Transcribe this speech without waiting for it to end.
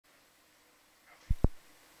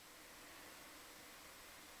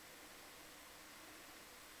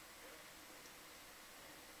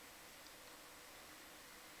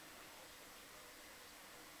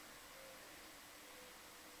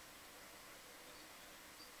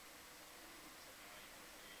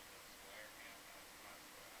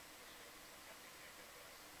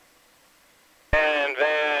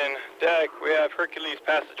deck, we have Hercules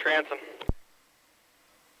past the transom.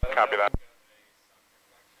 Copy that.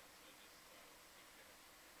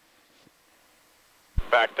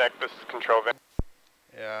 Back deck, this is control van.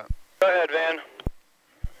 Yeah. Go ahead, Van.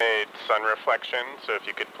 Made sun reflection, so if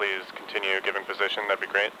you could please continue giving position, that'd be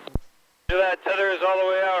great. Do that, tether is all the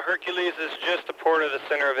way out. Hercules is just a port of the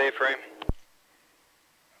center of A-frame.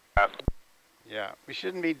 Yeah, we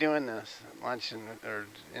shouldn't be doing this, launching or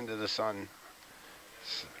into the sun.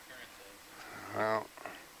 Well,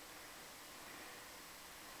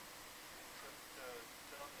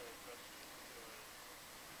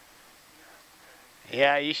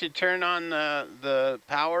 yeah, you should turn on the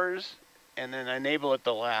powers and then enable it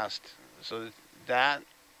the last. So that,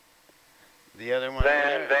 the other one.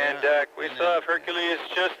 Van deck, we still have Hercules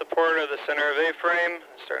just the port of the center of A-frame.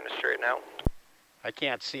 Starting to straighten out. I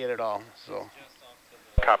can't see it at all, so.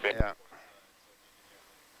 Copy. Yeah.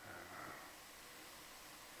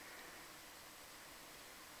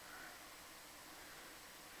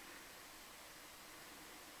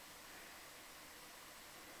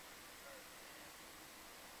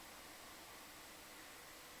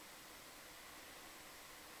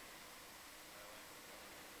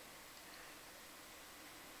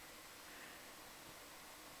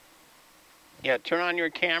 Yeah, turn on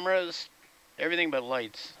your cameras, everything but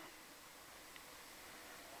lights.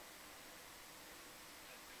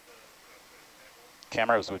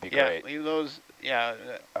 Cameras would be Yeah, great. leave those, yeah.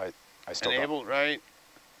 I still enabled, right?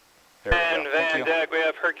 There And we go. Thank Van you. deck, we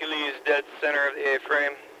have Hercules dead center of the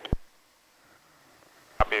A-frame.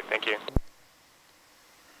 Copy, thank you.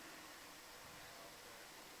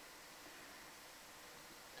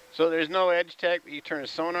 So there's no edge tech, you turn a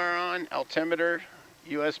sonar on, altimeter,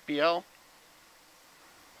 USBL.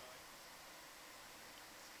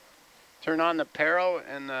 Turn on the Paro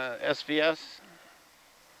and the SVS.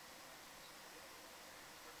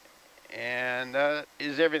 And that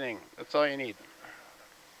is everything. That's all you need.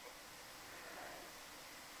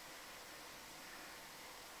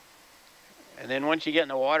 And then once you get in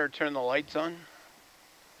the water, turn the lights on.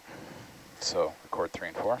 So record 3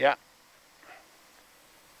 and 4. Yeah.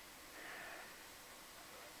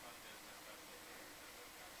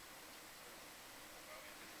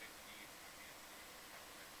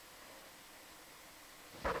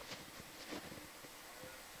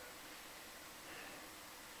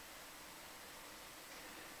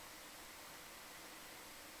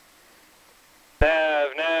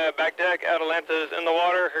 Nav, back deck, Atalanta's in the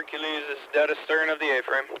water. Hercules is dead astern of the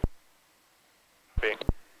A-frame. Copy.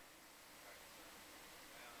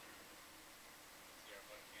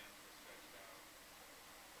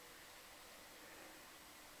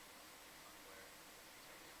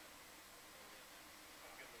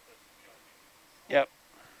 Yep.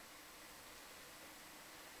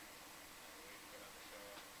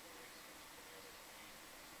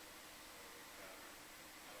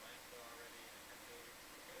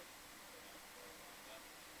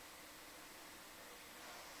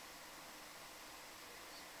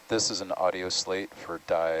 This is an audio slate for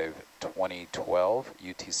dive 2012.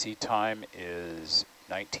 UTC time is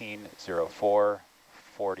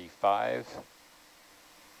 19:04:45.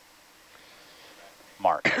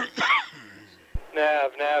 Mark.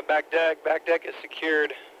 Nav, back deck is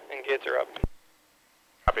secured and gates are up.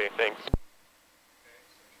 Copy, thanks.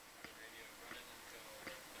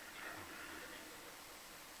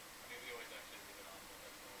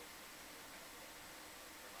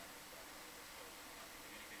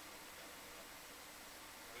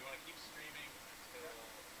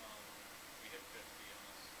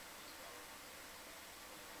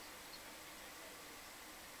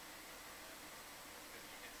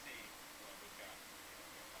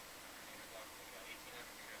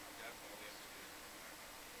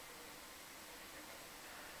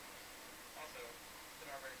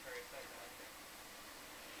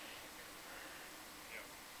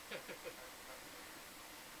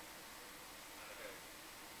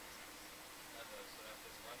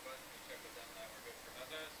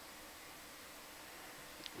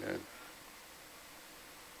 Good.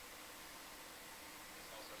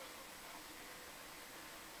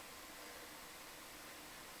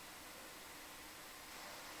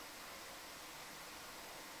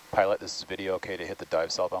 Pilot, this is video okay to hit the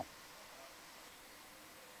dive salvo?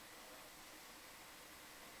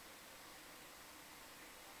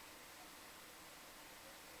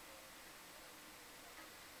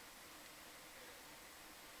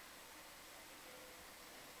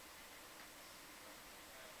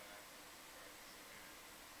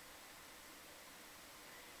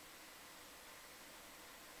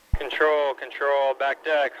 Control, back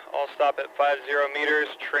deck. All stop at 50 meters,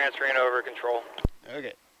 transferring over control.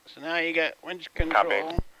 Okay. So now you got winch control.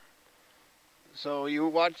 Copy. So you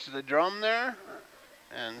watch the drum there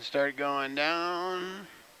and start going down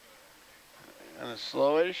and a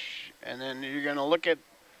slowish, and then you're gonna look at,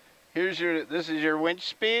 this is your winch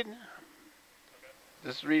speed.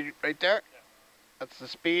 This read right there. That's the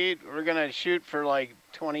speed. We're gonna shoot for like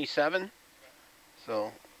 27.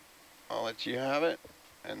 So I'll let you have it,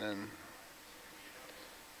 and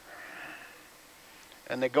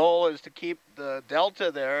the goal is to keep the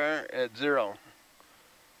delta there at 0.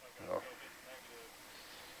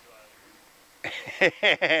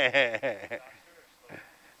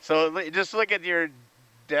 So just look at your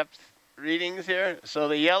depth readings here. So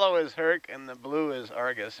the yellow is Herc and the blue is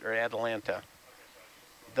Argus or Atalanta.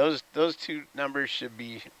 Those two numbers should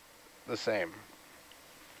be the same.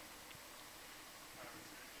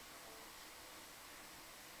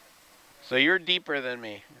 So you're deeper than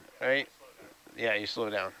me, right? Yeah, you slow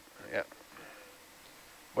down. Yeah.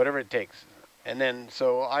 Whatever it takes. And then,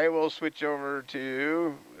 so I will switch over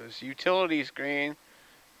to this utility screen,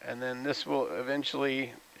 and then this will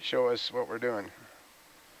eventually show us what we're doing.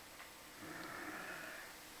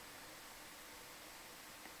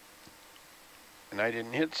 And I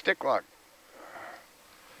didn't hit stick lock.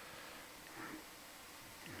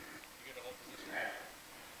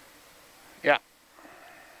 Yeah.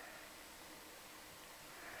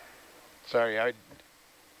 Sorry, I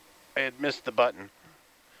had missed the button.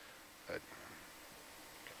 But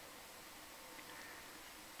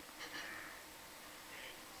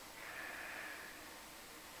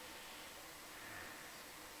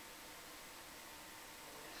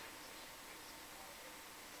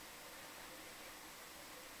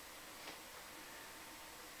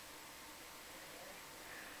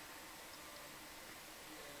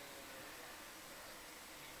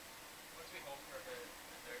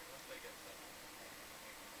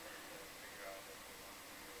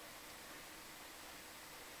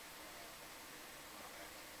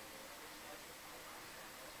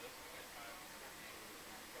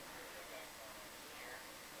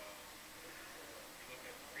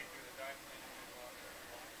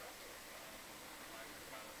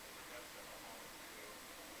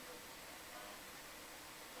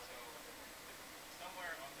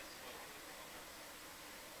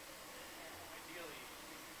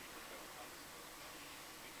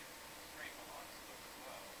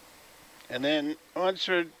and then once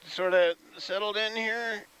we're sort of settled in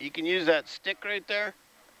here, you can use that stick right there.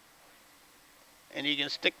 And you can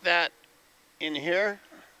stick that in here.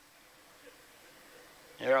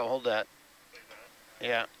 Here, I'll hold that.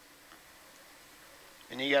 Yeah.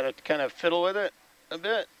 And you got to kind of fiddle with it a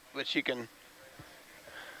bit, which you can.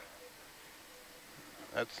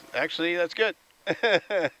 That's good.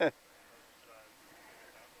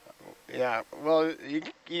 Yeah, well,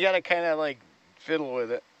 you got to kind of like fiddle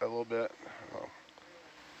with it a little bit. Oh.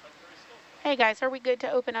 Hey guys, are we good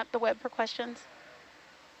to open up the web for questions?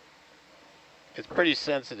 It's pretty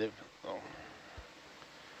sensitive. Oh. Robert,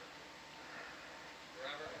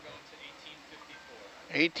 we're going to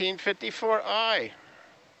 1854. 1854I.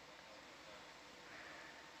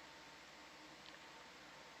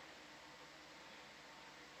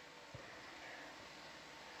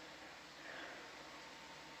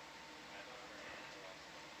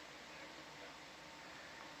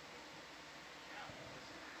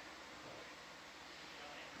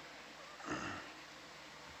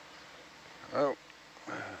 Oh.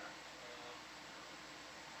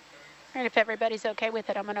 And if everybody's okay with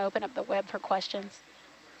it, I'm going to open up the web for questions.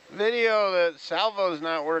 Video, the salvo's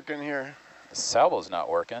not working here. The salvo's not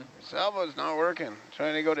working. Salvo's not working.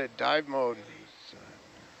 Trying to go to dive mode.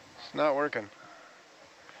 It's not working.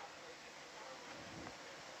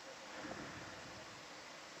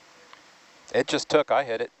 It just took, I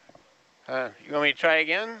hit it. You want me to try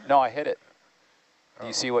again? No, I hit it. Do Oh.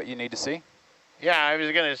 you see what you need to see? Yeah, I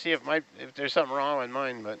was gonna see if there's something wrong with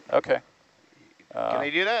mine, but Okay. can I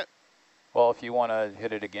do that? Well, if you want to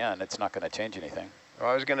hit it again, it's not going to change anything. Oh,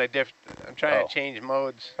 I was gonna I'm trying Oh. to change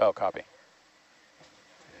modes. Oh, copy.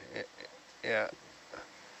 Yeah.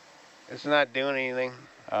 It's not doing anything.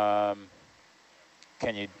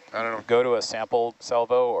 Can you I don't know. go to a sample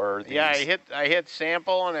salvo or these? Yeah, I hit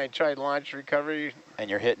sample and I tried launch recovery. And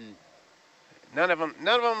you're hitting. None of them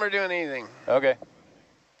are doing anything. Okay.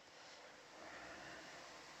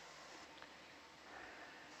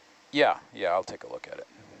 Yeah, I'll take a look at it.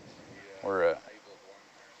 We're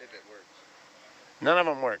None of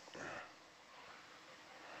them work.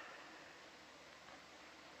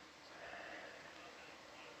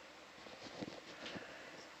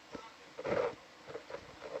 So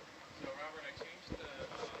Robert, I changed the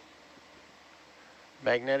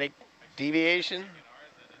Magnetic deviation. in ours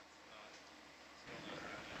that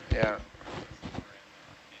Yeah.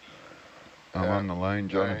 I'm on the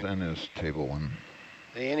line. All right. Jonathan is table 1.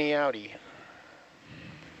 The innie outie.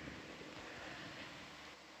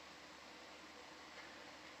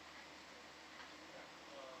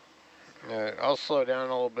 All right, I'll slow down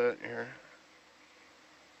a little bit here.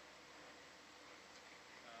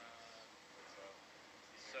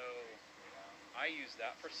 So I use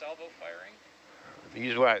that for salvo firing.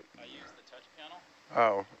 Use what? I use the touch panel,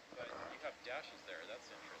 Oh. but you have dashes there. That's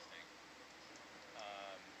interesting.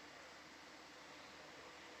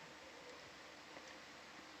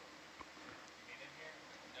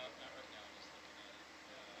 No, not right now. I'm just looking at it.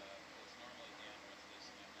 Because normally Dan runs this,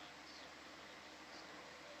 and I'm not super familiar with this.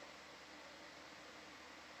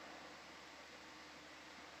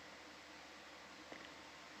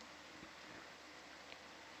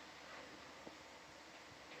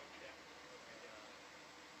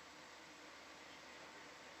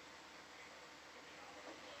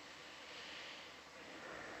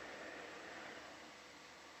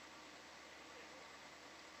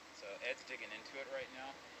 So Ed's digging into it right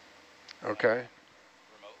now. Okay.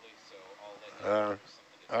 Remotely, so I'll let him do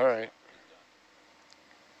something to All right. after he's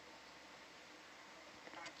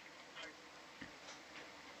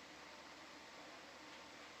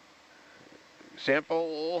done.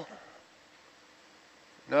 Sample.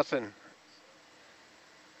 Nothing.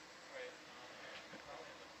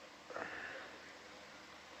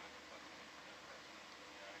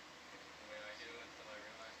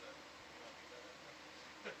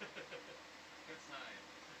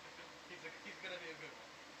 He's gonna be a good one.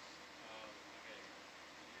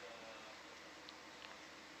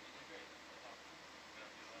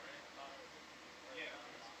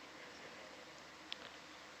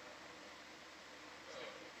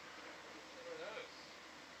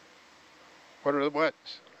 What are the what?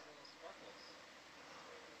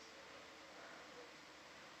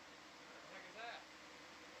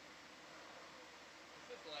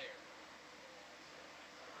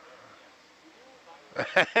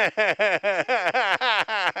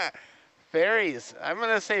 Fairies. I'm going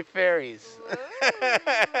to say fairies. It's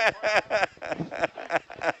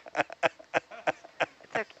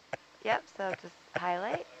okay. Yep, so just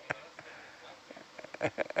highlight.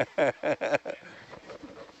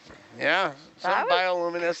 Yeah, some That was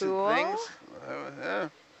bioluminescent cool. things. Yeah.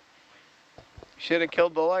 Should have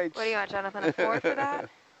killed the lights. What do you want, Jonathan, a 4 for that?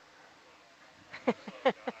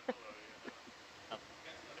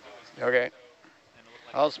 Okay.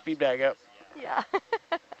 I'll speed back up. Yeah.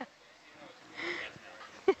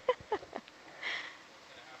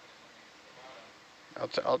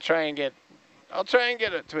 I'll try and get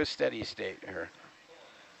it to a steady state here.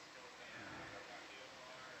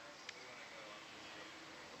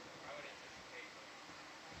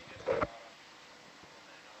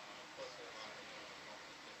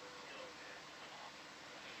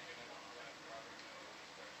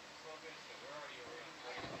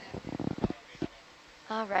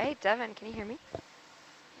 All right, Devin, can you hear me?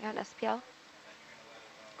 You're on SPL?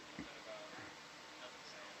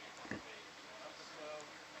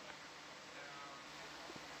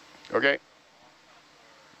 Okay.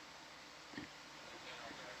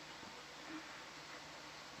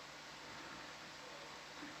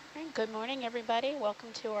 Good morning, everybody.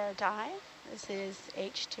 Welcome to our dive. This is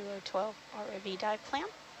H2012 ROV dive plan.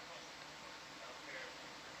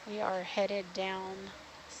 We are headed down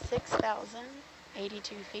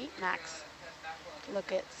 6,082 feet max.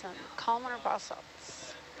 Look at some columnar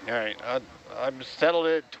basalts. All right. I'm settled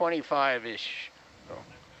at 25-ish. So.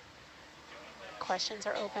 Questions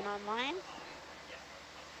are open online.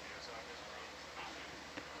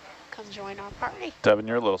 Come join our party. Devin,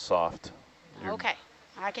 you're a little soft. Okay,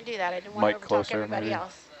 I can do that. I didn't want to Mic overtalk closer, everybody maybe.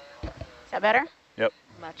 else. Is that better? Yep.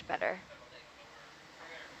 Much better.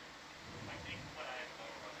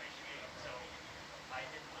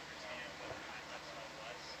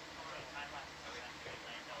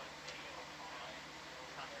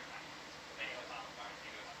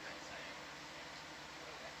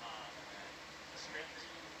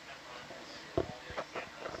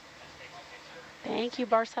 Thank you,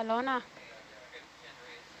 Barcelona.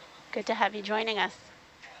 Good to have you joining us.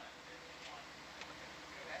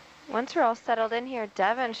 Once we're all settled in here,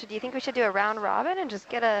 Devin, do you think we should do a round robin and just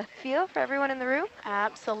get a feel for everyone in the room?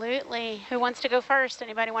 Absolutely. Who wants to go first?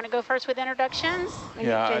 Anybody want to go first with introductions?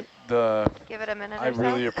 Yeah, give it a minute I or so.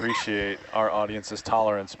 really appreciate our audience's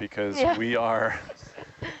tolerance because we are,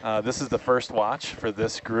 this is the first watch for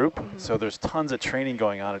this group, so there's tons of training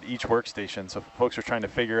going on at each workstation, so folks are trying to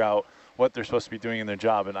figure out what they're supposed to be doing in their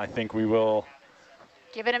job, and I think we will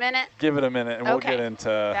Give it a minute? Give it a minute, and we'll Okay. get into...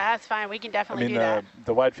 That's fine. We can definitely do that.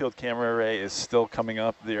 The wide field camera array is still coming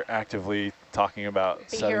up. They're actively talking about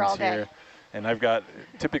Be settings here all day. here. And I've got,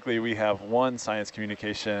 typically we have one science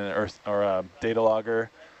communication or a data logger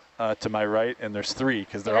to my right, and there's three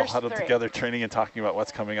because they're all huddled together training and talking about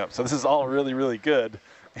what's coming up. So this is all really, really good.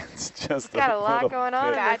 It's just got a lot going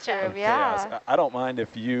on in this room, yeah. I don't mind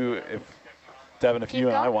if Devin, if you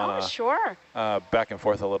and I want to sure. Back and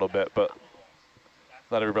forth a little bit, but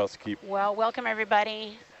let everybody else keep. Well, welcome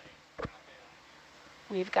everybody.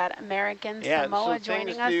 We've got American Samoa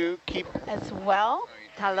joining us as well.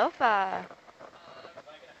 Talofa.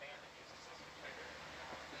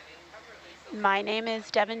 My name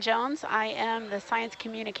is Devin Jones. I am the Science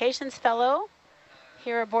Communications Fellow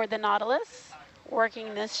here aboard the Nautilus,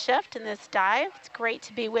 working this shift and this dive. It's great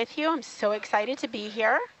to be with you. I'm so excited to be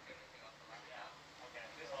here.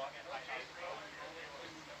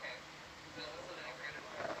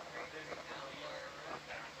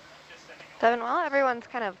 Devin, while everyone's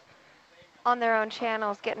kind of on their own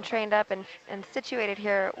channels, getting trained up and situated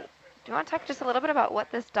here, do you want to talk just a little bit about what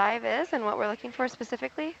this dive is and what we're looking for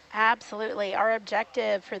specifically? Absolutely. Our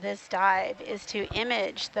objective for this dive is to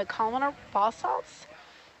image the columnar basalts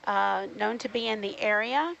known to be in the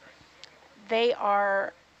area. They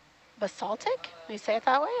are basaltic. Can you say it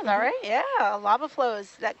that way? Is that right? Yeah, lava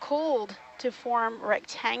flows that cooled to form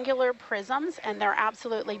rectangular prisms, and they're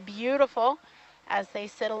absolutely beautiful as they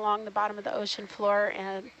sit along the bottom of the ocean floor.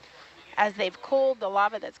 And as they've cooled, the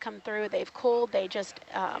lava that's come through, they've cooled, they just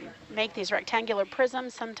make these rectangular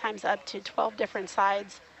prisms, sometimes up to 12 different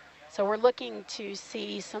sides. So we're looking to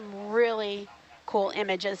see some really cool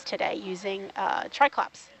images today using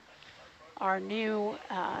Triclops, our new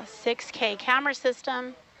 6K camera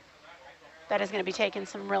system that is going to be taking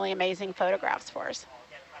some really amazing photographs for us.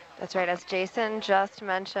 That's right. As Jason just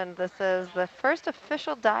mentioned, this is the first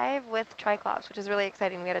official dive with Triclops, which is really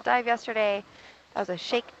exciting. We had a dive yesterday. That was a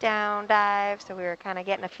shakedown dive, so we were kind of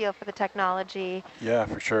getting a feel for the technology. Yeah,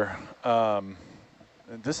 for sure.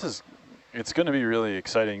 It's going to be really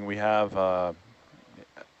exciting. We have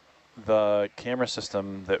the camera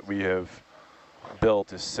system that we have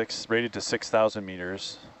built is rated to 6,000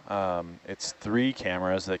 meters. It's 3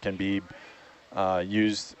 cameras that can be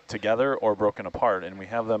used together or broken apart, and we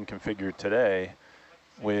have them configured today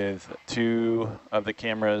with 2 of the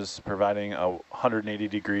cameras providing a 180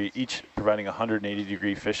 degree, each providing a 180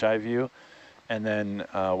 degree fisheye view, and then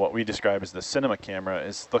what we describe as the cinema camera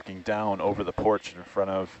is looking down over the porch in front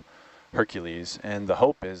of Hercules. And the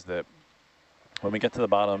hope is that when we get to the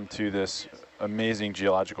bottom to this amazing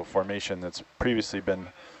geological formation that's previously been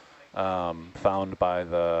found by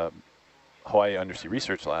the Hawaii Undersea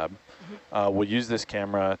Research Lab, we'll use this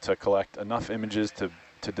camera to collect enough images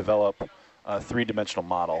to develop a 3-dimensional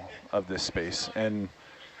model of this space. And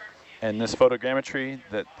this photogrammetry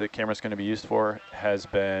that the camera is going to be used for has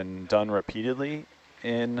been done repeatedly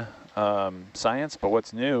in science, but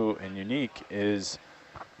what's new and unique is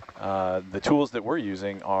the tools that we're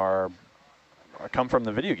using come from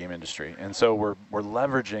the video game industry. And so we're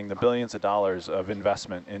leveraging the billions of dollars of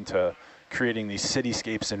investment into creating these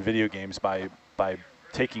cityscapes in video games by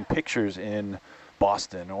taking pictures in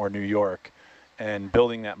Boston or New York and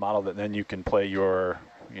building that model that then you can play your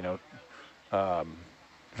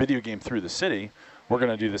video game through the city. We're going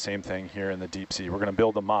to do the same thing here in the deep sea. We're going to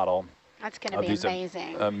build a model. That's going to be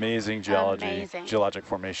amazing. Amazing geologic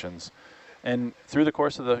formations. And through the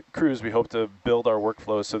course of the cruise, we hope to build our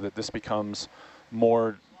workflows so that this becomes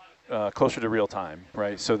more closer to real time,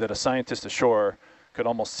 right? So that a scientist ashore could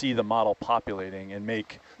almost see the model populating and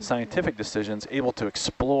make scientific decisions, able to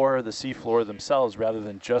explore the seafloor themselves rather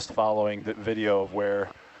than just following the video of where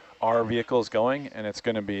our vehicle is going. And it's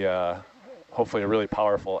going to be hopefully a really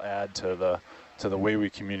powerful add to the way we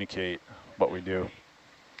communicate what we do.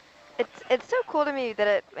 It's so cool to me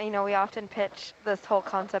that we often pitch this whole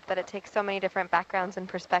concept that it takes so many different backgrounds and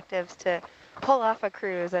perspectives to pull off a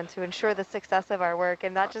cruise and to ensure the success of our work.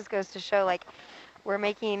 And that just goes to show, like, we're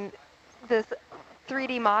making this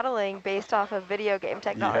 3D modeling based off of video game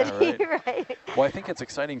technology, yeah, right? Well, I think it's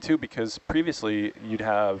exciting too because previously you'd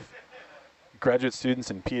have graduate students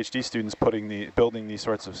and PhD students building these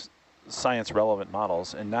sorts of science relevant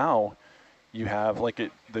models, and now you have, like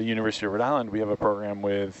at the University of Rhode Island, we have a program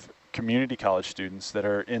with community college students that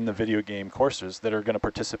are in the video game courses that are going to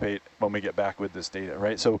participate when we get back with this data,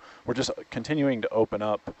 right? So we're just continuing to open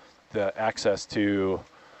up the access to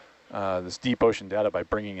this deep ocean data by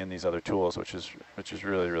bringing in these other tools, which is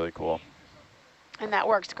really, really cool. And that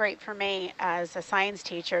works great for me as a science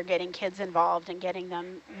teacher, getting kids involved and getting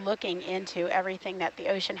them looking into everything that the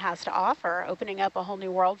ocean has to offer, opening up a whole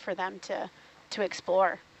new world for them to to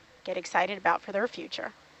explore, get excited about for their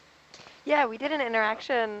future. Yeah, we did an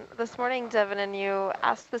interaction this morning, Devin, and you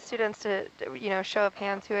asked the students to, show of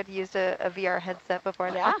hands who had used a VR headset before.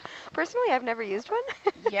 Yeah. Personally, I've never used one.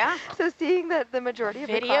 Yeah. So seeing that the majority of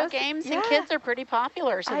the Video class, games and kids are pretty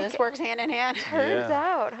popular, so this works hand in hand. Turns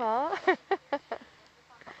out, huh?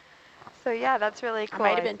 So yeah, that's really cool. I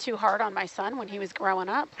might have been too hard on my son when he was growing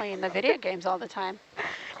up playing the video games all the time.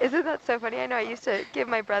 Isn't that so funny? I know I used to give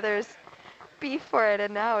my brothers beef for it,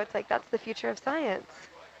 and now it's like that's the future of science.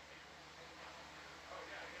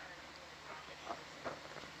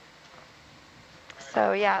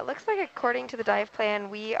 So yeah, it looks like according to the dive plan,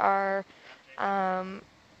 we are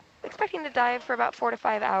expecting to dive for about 4 to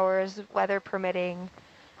 5 hours, weather permitting.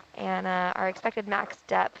 And our expected max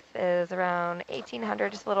depth is around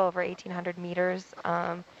 1,800, just a little over 1,800 meters.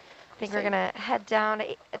 I think we're gonna head down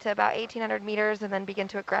to about 1,800 meters and then begin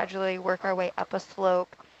to gradually work our way up a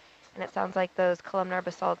slope. And it sounds like those columnar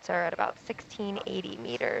basalts are at about 1,680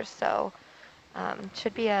 meters. So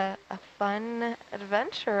should be a fun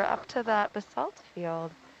adventure up to that basalt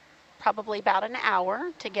field. Probably about an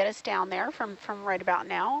hour to get us down there from right about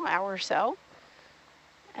now, an hour or so.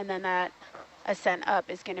 And then that ascent up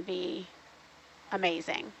is going to be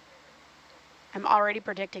amazing. I'm already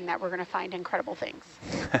predicting that we're going to find incredible things.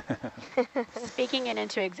 Speaking it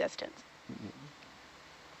into existence.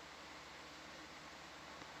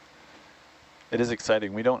 It is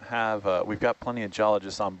exciting. We don't have, we've got plenty of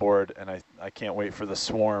geologists on board, and I can't wait for the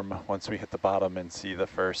swarm once we hit the bottom and see the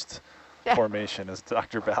first formation as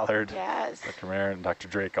Dr. Ballard, Dr. Mayer, and Dr.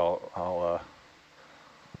 Drake all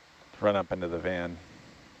run up into the van.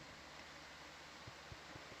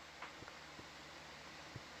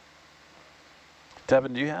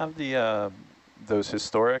 Devin, do you have the those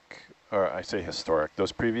historic, or I say historic,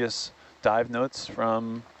 those previous dive notes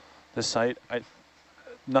from this site?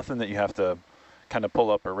 Nothing that you have to kind of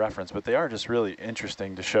pull up or reference, but they are just really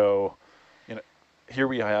interesting to show. Here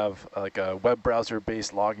we have like a web browser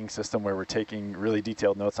based logging system where we're taking really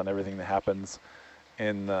detailed notes on everything that happens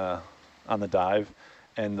on the dive,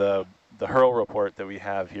 and the hurl report that we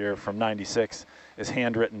have here from '96 is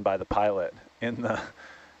handwritten by the pilot in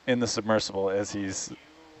the submersible as he's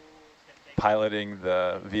piloting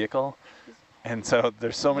the vehicle. And so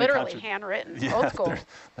there's so many literally handwritten, old school.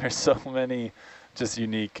 There's so many just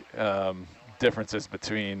unique differences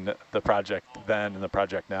between the project then and the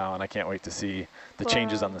project now, and I can't wait to see the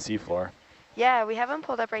changes on the seafloor. Yeah, we have them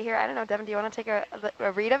pulled up right here. I don't know, Devin, do you want to take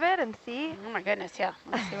a read of it and see? Oh my goodness, yeah.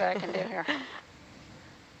 Let's see what I can do here.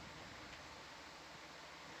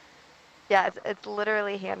 Yeah, it's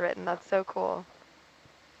literally handwritten. That's so cool.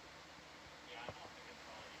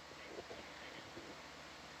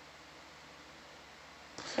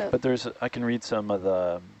 But I can read some of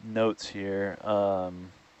the notes here.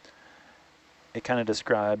 It kind of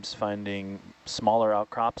describes finding smaller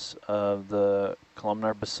outcrops of the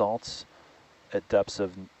columnar basalts at depths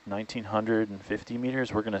of 1,950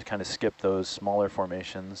 meters. We're going to kind of skip those smaller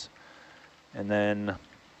formations. And then,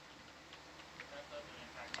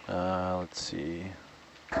 let's see.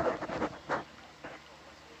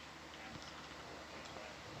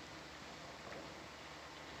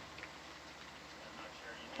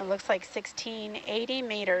 It looks like 1,680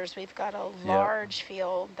 meters. We've got a large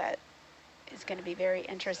field that is going to be very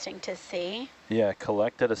interesting to see. Yeah,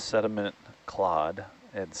 collected a sediment clod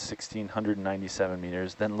at 1,697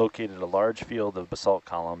 meters, then located a large field of basalt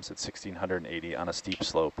columns at 1,680 on a steep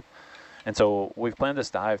slope. And so we've planned this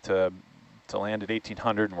dive to land at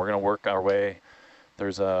 1,800, and we're going to work our way.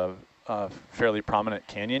 There's a fairly prominent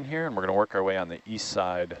canyon here, and we're going to work our way on the east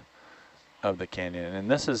side of the canyon.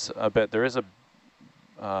 And this is a bit, there is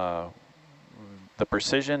the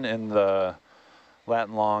precision in the lat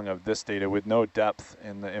and long of this data with no depth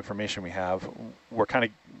in the information we have. We've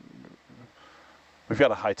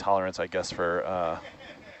got a high tolerance, I guess, for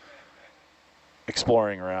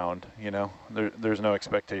exploring around, There's no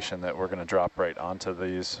expectation that we're going to drop right onto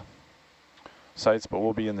these sites, but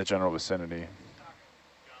we'll be in the general vicinity.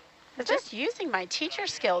 Just using my teacher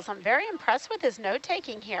skills, I'm very impressed with his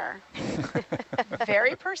note-taking here.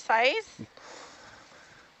 Very precise.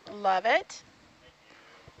 Love it.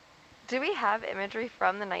 Do we have imagery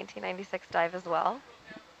from the 1996 dive as well?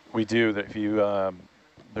 We do. If you,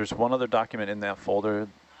 there's one other document in that folder,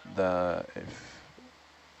 and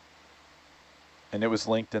it was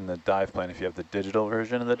linked in the dive plan. If you have the digital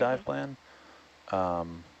version of the dive plan,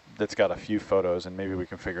 that's got a few photos, and maybe we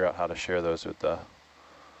can figure out how to share those with the.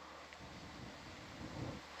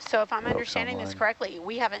 So if I'm understanding this correctly,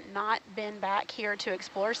 we haven't not been back here to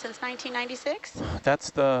explore since 1996?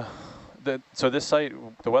 That's so this site,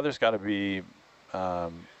 the weather's got to be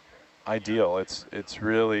ideal. It's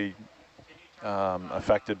really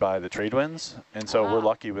affected by the trade winds, and so we're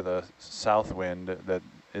lucky with a south wind that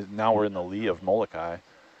is, now we're in the lee of Molokai,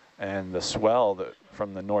 and the swell that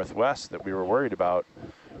from the northwest that we were worried about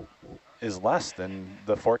is less than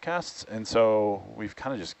the forecasts, and so we've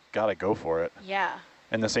kind of just got to go for it. Yeah.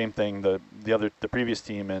 And the same thing, the previous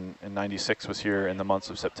team in '96 was here in the months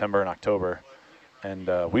of September and October, and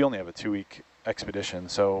we only have a 2-week expedition,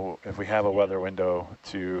 so if we have a weather window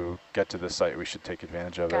to get to the site, we should take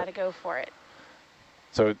advantage of it. Got to go for it.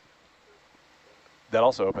 So that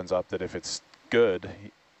also opens up that if it's good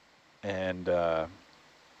and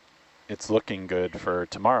it's looking good for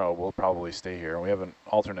tomorrow, we'll probably stay here. We have an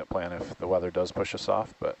alternate plan if the weather does push us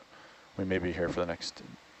off, but we may be here for the next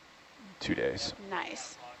 2 days.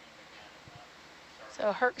 Nice.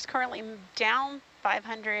 So Herc's currently down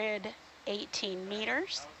 518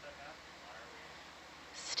 meters.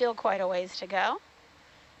 Still quite a ways to go.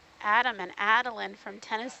 Adam and Adeline from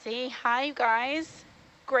Tennessee. Hi, you guys.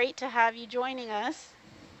 Great to have you joining us.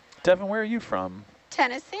 Devin, where are you from?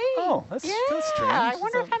 Tennessee. Oh, that's strange. I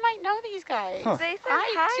wonder if I might know these guys. Huh. They said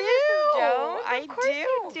I hi, do. Mrs. Jones. Of course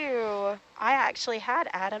you do. I actually had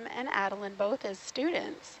Adam and Adeline both as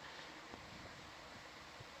students.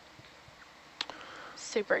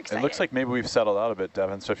 Super excited. It looks like maybe we've settled out a bit,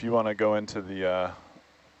 Devin, so if you want to go into the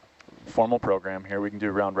formal program here, we can do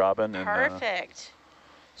round robin. Perfect. And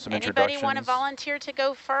some Anybody introductions. want to volunteer to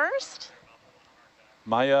go first?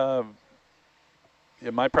 My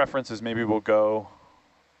my preference is maybe we'll go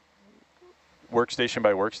workstation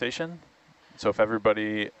by workstation. So if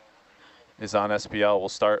everybody is on SPL, we'll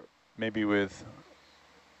start maybe with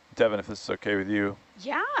Devin, if this is okay with you.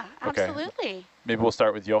 Yeah, Okay. absolutely. Maybe we'll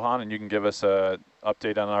start with Johan, and you can give us a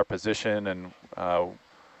update on our position and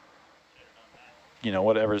you know,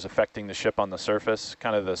 whatever's affecting the ship on the surface,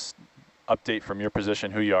 kind of this update from your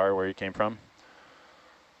position, who you are, where you came from.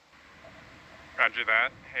 Roger that.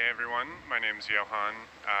 Hey everyone, my name is Johan.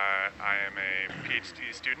 I am a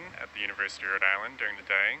PhD student at the University of Rhode Island during the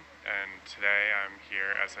day, and today I'm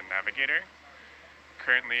here as a navigator.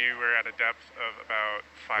 Currently we're at a depth of about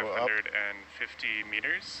 550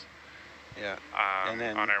 meters. Yeah. And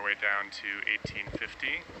then on our way down to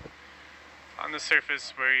 1850. On the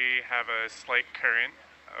surface we have a slight current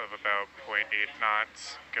of about 0.8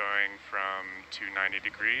 knots going from 290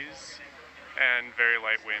 degrees. And very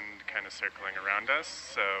light wind kind of circling around us,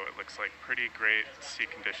 so it looks like pretty great sea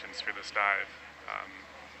conditions for this dive.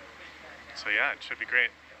 So yeah, it should be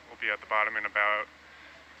great. We'll be at the bottom in about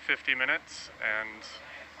 50 minutes, and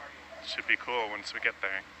it should be cool once we get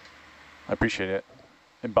there. I appreciate it.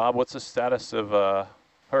 And Bob, what's the status of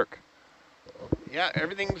Herc? Yeah,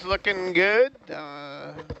 everything's looking good.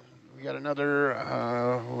 We got another,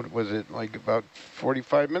 what was it, like about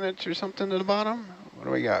 45 minutes or something to the bottom? What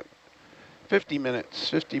do we got? 50 minutes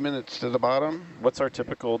to the bottom. What's our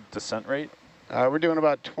typical descent rate? We're doing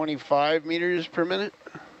about 25 meters per minute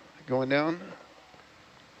going down.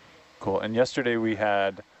 Cool. And yesterday we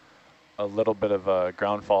had a little bit of a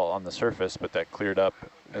ground fault on the surface, but that cleared up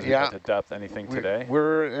as we got to depth. Anything today?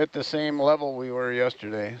 We're at the same level we were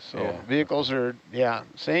yesterday. So vehicles are,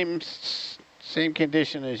 same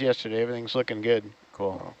condition as yesterday. Everything's looking good.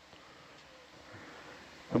 Cool.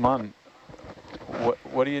 Come on.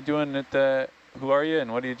 What are you doing at the, who are you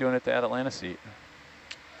and what are you doing at the Atlanta seat?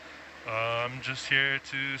 I'm just here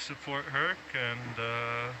to support Herc and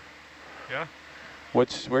yeah.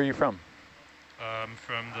 Where are you from? I'm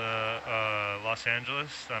from the Los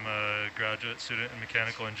Angeles. I'm a graduate student in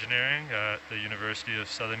mechanical engineering at the University of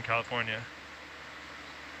Southern California.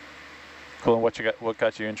 Cool, and what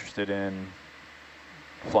got you interested in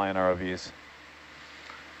flying ROVs?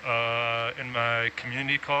 In my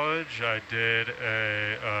community college, I did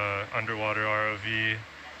a underwater ROV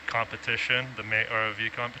competition, the May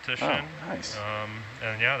ROV competition. Oh, nice.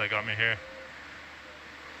 And yeah, that got me here.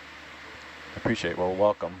 Appreciate it. Well,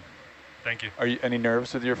 welcome. Thank you. Are you any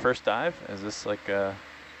nerves with your first dive? Is this like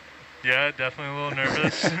Yeah, definitely a little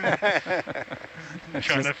nervous.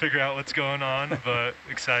 Trying to figure out what's going on, but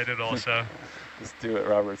excited also. Just do what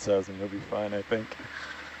Robert says and you'll be fine, I think.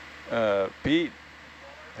 Pete.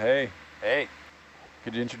 Hey. Hey.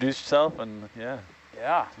 Could you introduce yourself and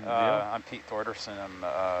Yeah, I'm Pete Thorderson. I'm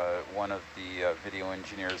one of the video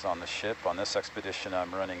engineers on the ship. On this expedition,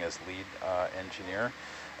 I'm running as lead engineer.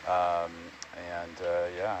 Yeah,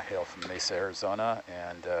 I hail from Mesa, Arizona.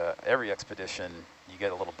 And every expedition, you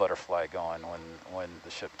get a little butterfly going when the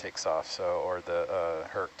ship takes off, or the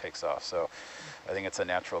Herc takes off. So I think it's a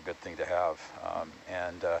natural good thing to have.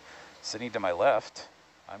 Sitting to my left,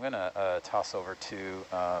 I'm going to toss over to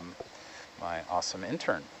my awesome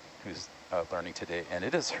intern. who's learning today, and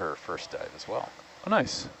it is her first dive as well. Oh,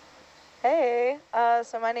 nice. Hey,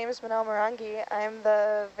 so my name is Manal Marangi. I'm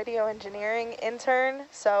the video engineering intern,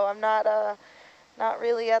 so I'm not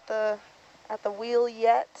really at the wheel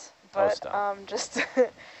yet, but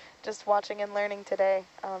just watching and learning today.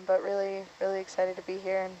 But really excited to be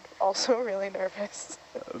here, and also really nervous.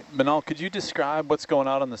 Manal, could you describe what's going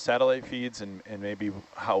on the satellite feeds and maybe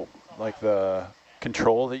how, like, the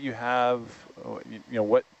control that you have, you know,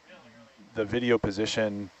 what the video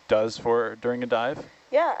position does for during a dive?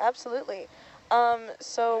 Yeah, absolutely.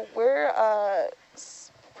 So we're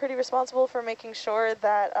pretty responsible for making sure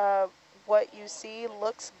that what you see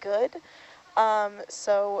looks good.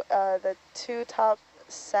 So the two top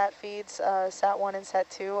sat feeds, sat 1 and sat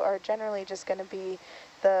 2, are generally just going to be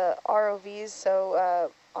the ROVs.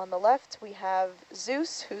 So on the left we have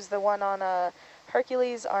Zeus, who's the one on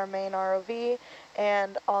Hercules, our main ROV,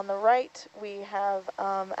 and on the right we have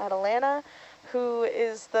Atalanta, who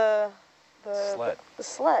is the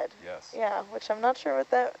sled. Yes. Yeah, which I'm not sure what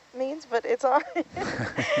that means, but it's on.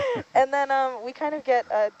 And then we kind of get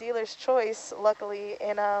a dealer's choice, luckily,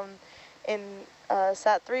 in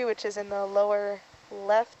Sat 3, which is in the lower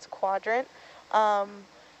left quadrant.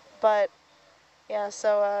 But yeah,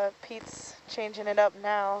 so Pete's changing it up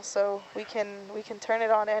now, so we can turn it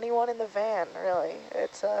on anyone in the van. Really,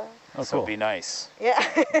 it's Oh, so cool. Be nice. Yeah.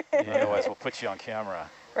 Otherwise, we'll put you on camera.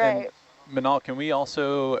 Right. Manal, can we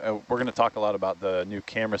also, we're going to talk a lot about the new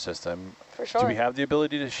camera system. For sure. Do we have the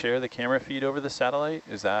ability to share the camera feed over the satellite?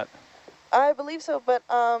 Is that? I believe so, but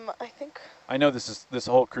I think. I know this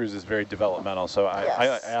whole cruise is very developmental, so Yes. I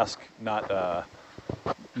ask not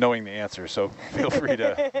knowing the answer, so feel free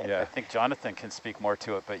to. Yeah, I think Jonathan can speak more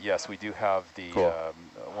to it, but yes, we do have the Cool.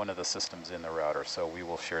 one of the systems in the router, so we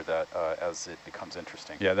will share that as it becomes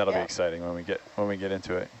interesting. Yeah, that'll be exciting when we get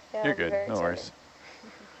into it. Yeah, You're it'll be good, very no exciting. worries.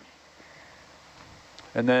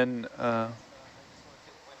 And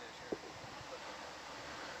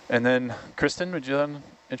then, Kristen, would you then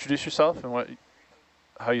introduce yourself and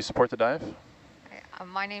how you support the dive?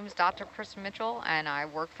 My name is Dr. Kristen Mitchell, and I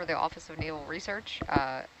work for the Office of Naval Research,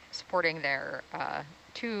 supporting their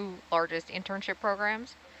 2 largest internship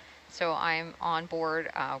programs. So I'm on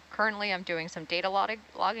board. Currently, I'm doing some data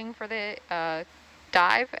logging for the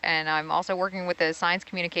dive, and I'm also working with the Science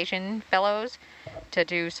Communication Fellows to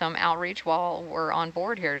do some outreach while we're on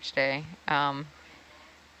board here today.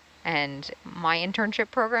 And my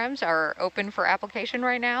internship programs are open for application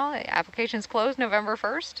right now. The application's closed November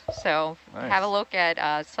 1st, so have a look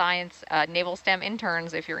at science naval STEM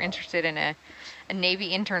interns if you're interested in a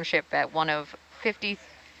Navy internship at one of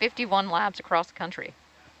 51 labs across the country.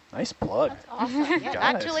 Nice plug. That's awesome.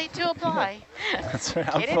 Yeah, not too late to apply. That's right.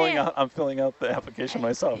 Get I'm filling out the application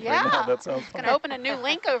myself Yeah. right now. That sounds fun. Going to open a new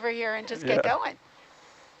link over here and just get going.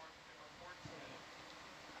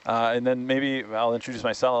 And then maybe I'll introduce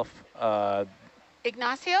myself.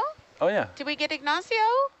 Ignacio? Oh, yeah. Did we get Ignacio?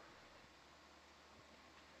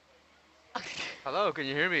 Hello, can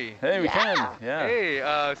you hear me? Hey, we can. Yeah. Hey,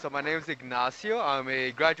 so my name is Ignacio. I'm a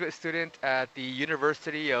graduate student at the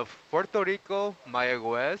University of Puerto Rico,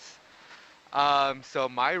 Mayagüez. So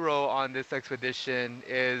my role on this expedition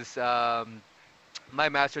is my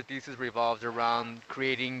master thesis revolves around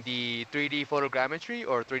creating the 3D photogrammetry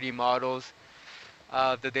or 3D models.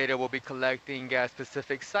 The data we'll be collecting at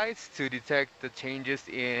specific sites to detect the changes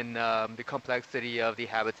in the complexity of the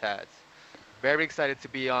habitats. Very excited to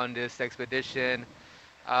be on this expedition.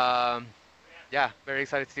 Yeah, very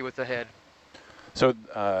excited to see what's ahead. So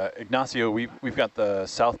Ignacio, we've got the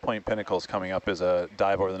South Point Pinnacles coming up as a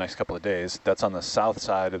dive over the next couple of days. That's on the south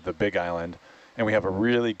side of the Big Island, and we have a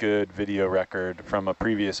really good video record from a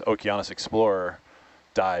previous Okeanos Explorer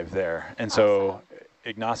dive there. And so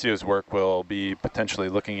Ignacio's work will be potentially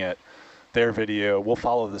looking at their video. We'll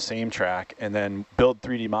follow the same track and then build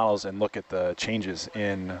 3D models and look at the changes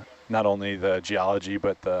in not only the geology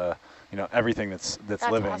but the everything that's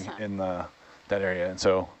living awesome. in that area. And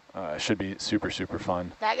so it should be super fun.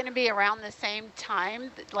 Is that going to be around the same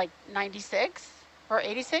time, like 96 or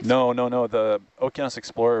 86? No. The Okeanos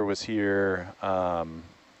Explorer was here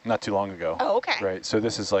not too long ago. Oh, okay. Right. So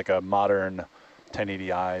this is like a modern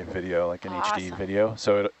 1080i video, like an HD video.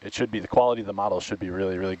 So it should be, the quality of the model should be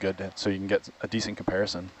really good, so you can get a decent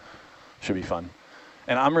comparison. Should be fun.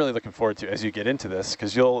 And I'm really looking forward to, as you get into this,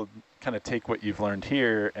 because you'll kind of take what you've learned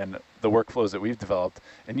here and the workflows that we've developed,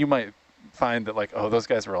 and you might find that, like, oh, those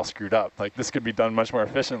guys were all screwed up. Like, this could be done much more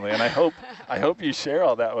efficiently. And I hope you share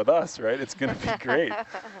all that with us, right? It's going to be great.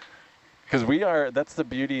 Because that's the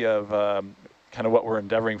beauty of kind of what we're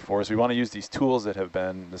endeavoring for, is we want to use these tools that have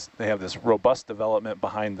been, they have this robust development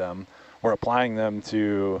behind them. We're applying them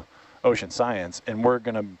to ocean science, and we're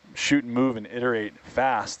going to shoot and move and iterate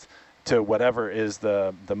fast to whatever is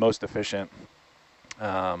the most efficient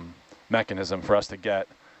mechanism for us to get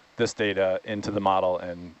this data into the model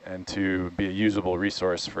and to be a usable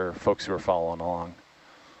resource for folks who are following along.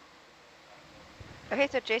 Okay,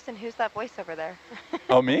 so Jason, who's that voice over there?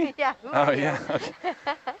 Oh, me? Yeah. Oh, yeah.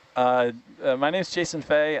 Okay. My name's Jason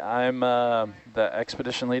Fay. I'm the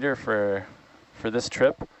expedition leader for this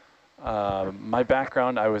trip. My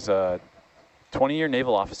background, I was a 20-year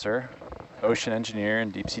naval officer, ocean engineer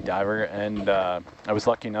and deep sea diver, and I was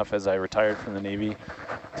lucky enough as I retired from the Navy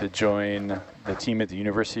to join the team at the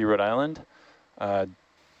University of Rhode Island.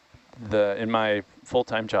 In my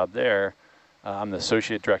full-time job there, I'm the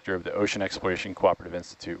Associate Director of the Ocean Exploration Cooperative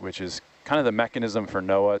Institute, which is kind of the mechanism for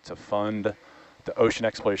NOAA to fund the Ocean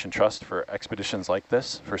Exploration Trust for expeditions like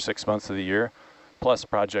this for 6 months of the year, plus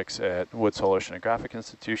projects at Woods Hole Oceanographic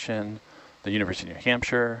Institution, the University of New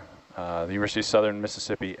Hampshire, the University of Southern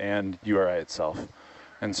Mississippi, and URI itself.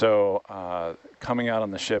 And so coming out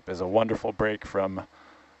on the ship is a wonderful break from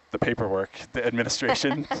the paperwork, the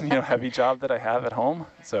administration, heavy job that I have at home.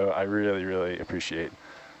 So I really, really appreciate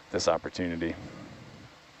this opportunity.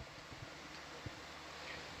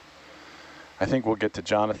 I think we'll get to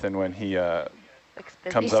Jonathan when he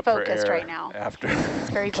comes up for air right now. After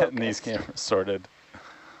very getting these cameras sorted.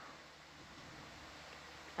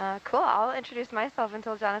 Cool. I'll introduce myself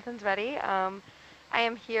until Jonathan's ready. I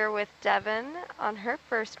am here with Devin on her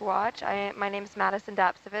first watch. My name is Madison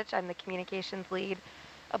Dapsevich. I'm the communications lead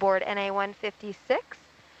aboard NA-156.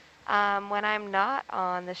 When I'm not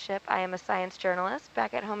on the ship, I am a science journalist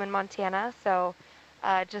back at home in Montana. So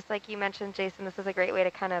just like you mentioned, Jason, this is a great way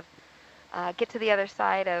to kind of get to the other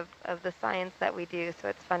side of the science that we do. So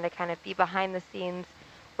it's fun to kind of be behind the scenes,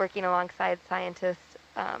 working alongside scientists,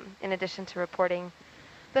 in addition to reporting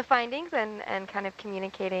the findings and kind of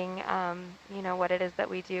communicating, what it is that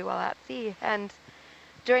we do while at sea. And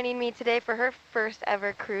joining me today for her first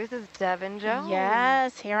ever cruise is Devin Jones.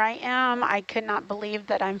 Yes, here I am. I could not believe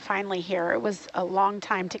that I'm finally here. It was a long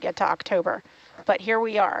time to get to October, but here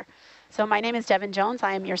we are. So my name is Devin Jones.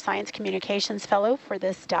 I am your Science Communications Fellow for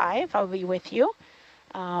this dive. I'll be with you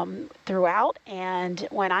throughout, and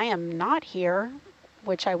when I am not here,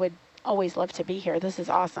 which I would always love to be here, this is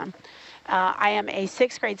awesome. I am a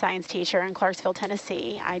 6th grade science teacher in Clarksville,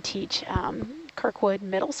 Tennessee. I teach Kirkwood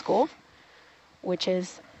Middle School, which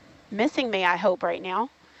is missing me, I hope, right now,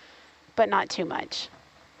 but not too much.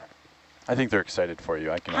 I think they're excited for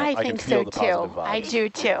you. I can think feel so the positive too. vibes. I do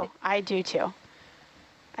too. I do too.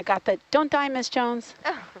 I got the "Don't die, Miss Jones."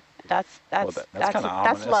 That's love.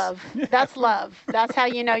 That's love. That's how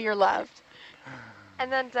you know you're loved.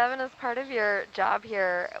 And then Devin, as part of your job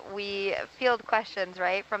here, we field questions,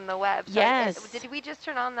 right, from the web. So Yes. did we just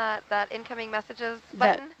turn on that incoming messages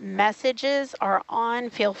button? The messages are on.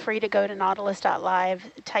 Feel free to go to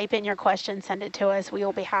nautilus.live, type in your question, send it to us. We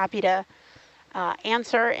will be happy to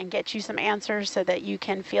answer and get you some answers so that you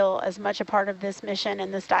can feel as much a part of this mission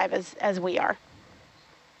and this dive as we are.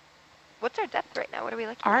 What's our depth right now? What are we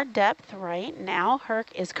looking at? Our depth right now,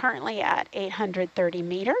 Herc, is currently at 830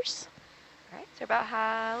 meters. All right, so about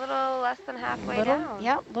a little less than halfway down.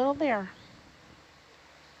 Yep, little there.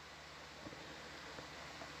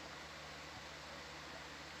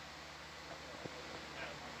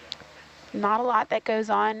 Not a lot that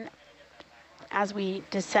goes on as we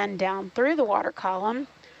descend down through the water column,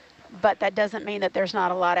 but that doesn't mean that there's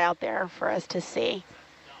not a lot out there for us to see.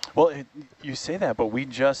 Well, you say that, but we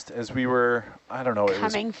just, as we were, I don't know, it was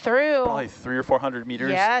coming through probably 300 or 400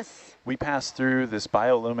 meters. Yes. We passed through this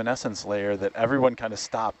bioluminescence layer that everyone kind of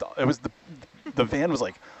stopped. It was the van was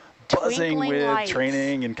like buzzing Twinkling with lights.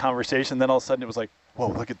 training and conversation. Then all of a sudden it was like, whoa,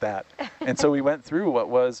 look at that. And so we went through what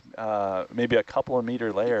was maybe a couple of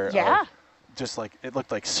meter layer. Yeah. Of just like, it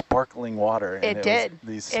looked like sparkling water. And It did. Was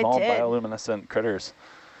these It small did. bioluminescent critters.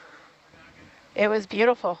 It was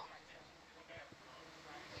beautiful.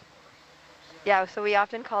 Yeah, so we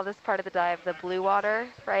often call this part of the dive the blue water,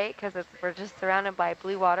 right? Because we're just surrounded by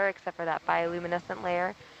blue water except for that bioluminescent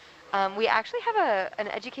layer. We actually have an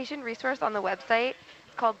education resource on the website.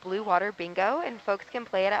 It's called Blue Water Bingo, and folks can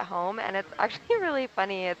play it at home, and it's actually really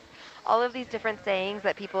funny. It's all of these different sayings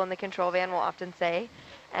that people in the control van will often say,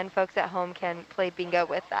 and folks at home can play bingo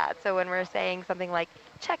with that. So when we're saying something like,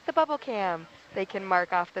 check the bubble cam, they can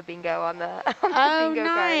mark off the bingo on the, bingo card.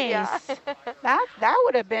 Yeah. That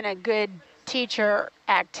would have been a good teacher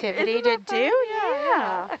activity to do.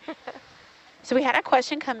 Yeah. So we had a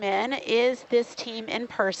question come in. Is this team in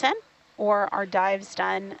person or are dives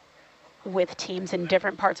done with teams in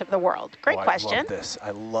different parts of the world? Great question. I love this.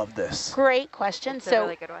 I love this. Great question. It's a So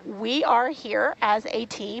really good one. we are here as a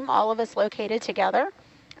team, all of us located together.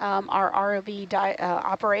 Our ROV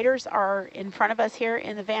operators are in front of us here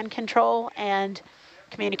in the van control, and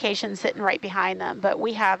communications sitting right behind them. But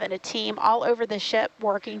we have a team all over the ship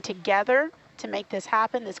working together to make this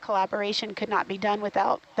happen. This collaboration could not be done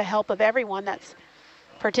without the help of everyone that's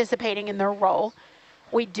participating in their role.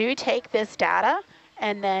 We do take this data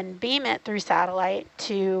and then beam it through satellite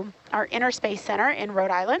to our Inner Space Center in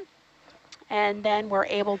Rhode Island. And then we're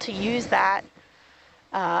able to use that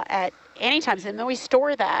at any time. And then we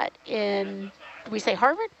store that in, do we say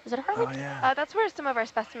Harvard? Is it Harvard? Oh, yeah. That's where some of our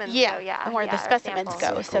specimens go, yeah. And where the our specimens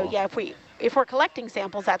samples. go. So yeah, if we're collecting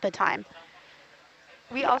samples at the time.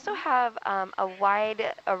 We also have a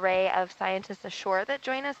wide array of scientists ashore that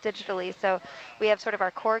join us digitally. So we have sort of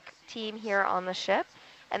our core team here on the ship,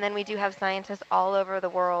 and then we do have scientists all over the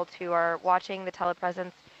world who are watching the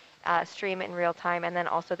telepresence stream in real time, and then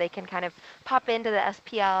also they can kind of pop into the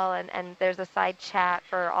SPL, and there's a side chat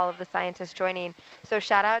for all of the scientists joining. So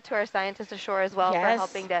shout out to our scientists ashore as well for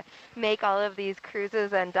helping to make all of these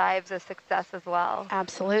cruises and dives a success as well.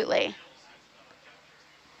 Absolutely.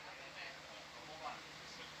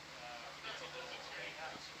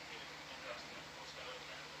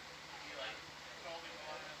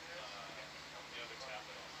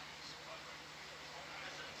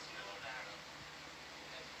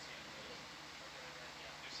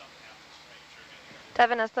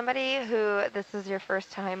 Devin, as somebody who this is your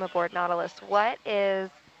first time aboard Nautilus, what is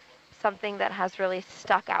something that has really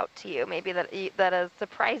stuck out to you? Maybe that has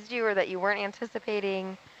surprised you or that you weren't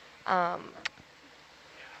anticipating? I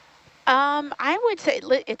would say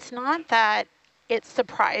it's not that it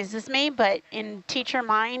surprises me, but in teacher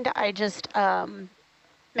mind, I just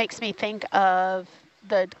makes me think of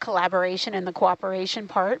the collaboration and the cooperation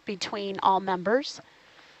part between all members.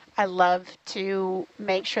 I love to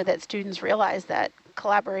make sure that students realize that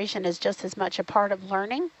collaboration is just as much a part of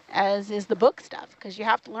learning as is the book stuff, because you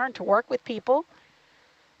have to learn to work with people,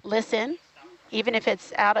 listen, even if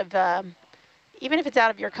it's out of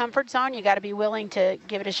your comfort zone. You got to be willing to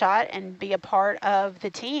give it a shot and be a part of the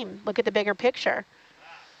team. Look at the bigger picture.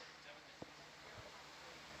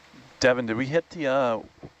 Devin, did we hit the?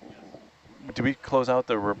 Did we close out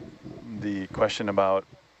the question about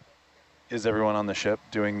is everyone on the ship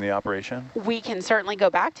doing the operation? We can certainly go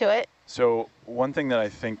back to it. So one thing that I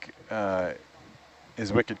think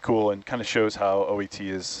is wicked cool and kind of shows how OET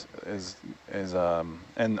is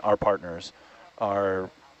and our partners are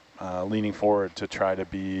leaning forward to try to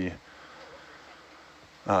be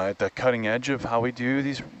at the cutting edge of how we do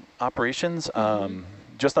these operations.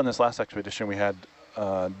 Just on this last expedition, we had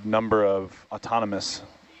a number of autonomous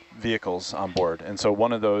vehicles on board, and so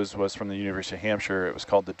one of those was from the University of Hampshire. It was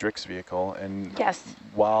called the Drix vehicle, and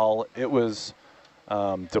while it was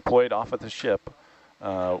deployed off of the ship,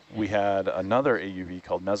 we had another AUV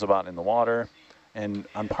called Mesobot in the water, and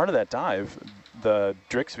on part of that dive, the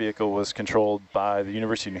Drix vehicle was controlled by the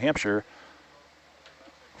University of New Hampshire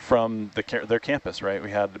from their campus, right?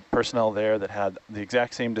 We had personnel there that had the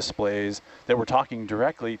exact same displays that were talking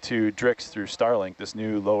directly to Drix through Starlink, this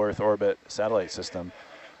new low Earth orbit satellite system.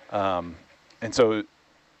 And so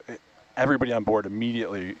everybody on board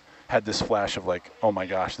immediately had this flash of like, oh my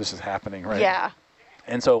gosh, this is happening, right? Yeah.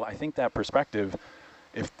 And so I think that perspective,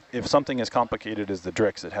 if something as complicated as the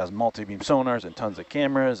Drix, it has multi-beam sonars and tons of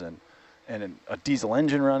cameras and a diesel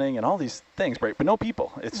engine running and all these things, right? But no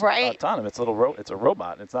people. It's autonomous. It's a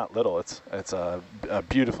robot. It's not little. It's a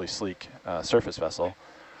beautifully sleek surface vessel.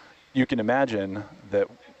 You can imagine that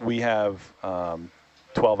we have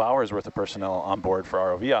 12 hours worth of personnel on board for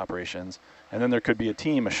ROV operations, and then there could be a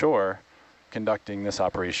team ashore conducting this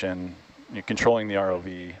operation, controlling the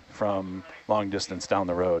ROV from long distance down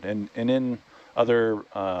the road. And in other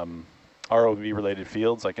ROV-related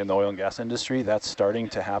fields, like in the oil and gas industry, that's starting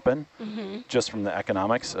to happen just from the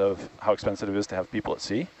economics of how expensive it is to have people at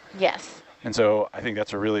sea. Yes. And so I think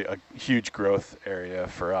that's a huge growth area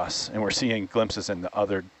for us. And we're seeing glimpses in the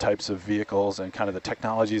other types of vehicles, and kind of the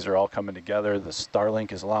technologies are all coming together. The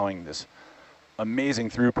Starlink is allowing this amazing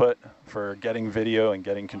throughput for getting video and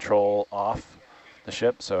getting control off the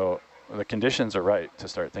ship. So the conditions are right to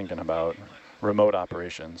start thinking about remote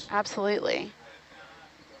operations. Absolutely.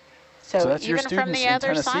 So that's your even students from the in other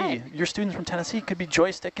Tennessee. side. Your students from Tennessee could be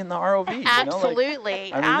joystick in the ROV. Absolutely.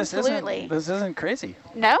 You know? I mean, absolutely. This isn't crazy.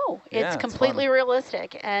 No, it's Yeah, completely it's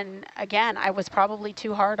realistic. And again, I was probably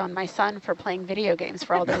too hard on my son for playing video games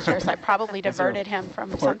for all those years. I probably diverted him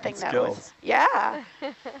from something that was, yeah.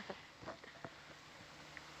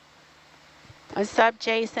 What's up,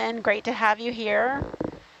 Jason? Great to have you here.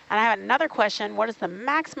 And I have another question. What is the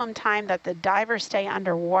maximum time that the divers stay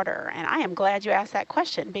underwater? And I am glad you asked that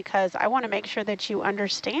question because I want to make sure that you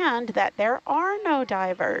understand that there are no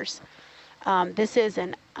divers. This is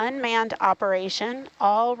an unmanned operation,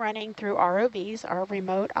 all running through ROVs, our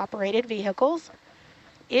remote operated vehicles.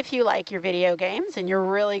 If you like your video games and you're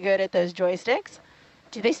really good at those joysticks,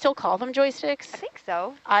 do they still call them joysticks? I think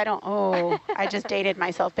so. I don't, I just dated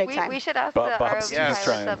myself big time. We should ask the ROV pilots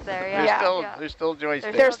up there. Yeah. They're still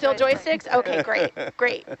joysticks. They're still joysticks? Okay, great,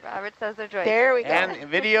 great. Robert says they're joysticks. There we go. And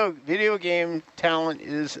video game talent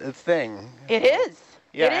is a thing. It is.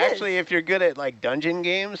 Yeah, it actually, if you're good at like dungeon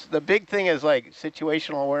games, the big thing is like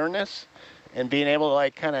situational awareness and being able to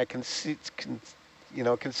like kind of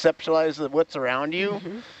conceptualize what's around you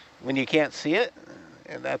when you can't see it,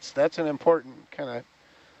 and that's an important kind of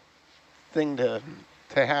thing to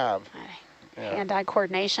have. Hand-eye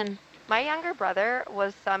coordination. My younger brother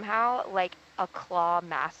was somehow like a claw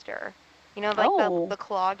master. You know, like the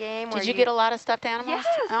claw game. Did you get a lot of stuffed animals? Yes,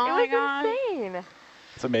 oh it my was God. insane.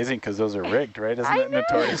 It's amazing because those are rigged, right? Isn't it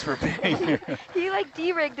notorious for being? He like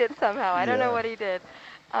de-rigged it somehow. I don't know what he did.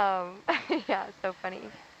 Yeah, so funny.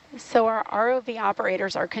 So our ROV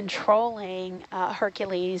operators are controlling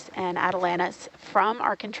Hercules and Atalantis from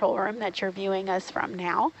our control room that you're viewing us from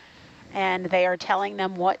now. And they are telling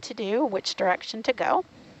them what to do, which direction to go.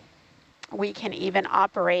 We can even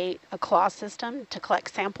operate a claw system to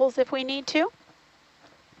collect samples if we need to.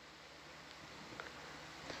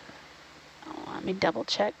 Let me double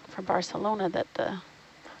check for Barcelona that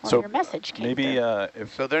your message came through.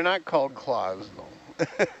 So they're not called claws, though.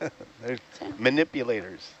 They're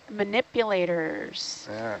manipulators. Manipulators.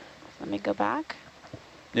 Yeah. Let me go back.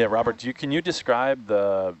 Yeah, Robert, can you describe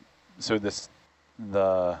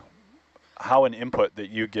how an input that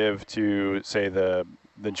you give to, say, the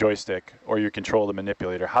joystick or you control the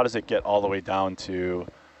manipulator, how does it get all the way down to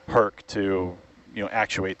Herc to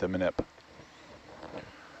actuate the manip?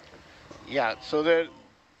 Yeah, so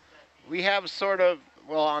we have sort of,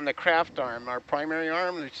 on the craft arm, our primary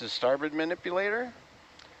arm, which is starboard manipulator,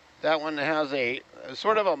 that one has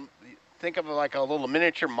think of it like a little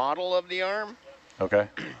miniature model of the arm. Okay.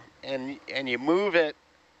 And you move it,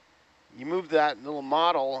 you move that little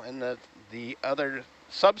model, and the other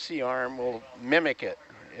subsea arm will mimic it.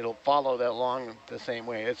 It'll follow that along the same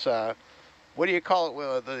way. It's what do you call it?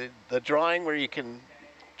 Well, the drawing where you can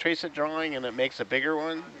trace a drawing and it makes a bigger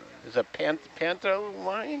one. Is a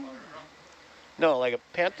pantoline? No, like a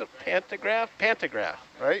pantograph? Pantograph,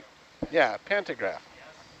 right? Yeah, pantograph.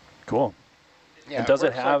 Cool. Yeah, and does it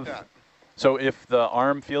works like have, that. so if the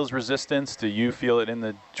arm feels resistance, do you feel it in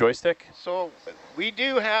the joystick? So we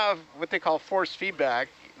do have what they call force feedback.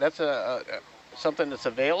 That's something that's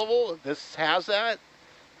available. This has that,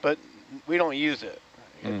 but we don't use it.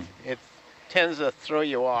 It tends to throw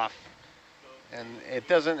you off, and it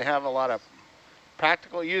doesn't have a lot of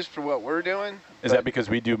practical use for what we're doing. Is that because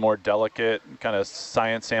we do more delicate kind of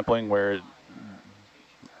science sampling where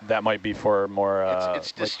that might be for more...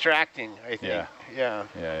 it's distracting, I think. Yeah.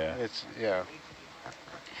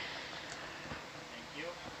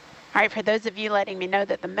 All right, for those of you letting me know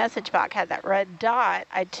that the message box had that red dot,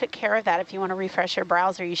 I took care of that. If you want to refresh your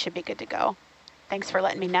browser, you should be good to go. Thanks for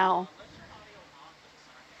letting me know.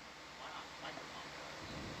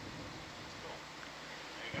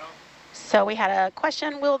 So we had a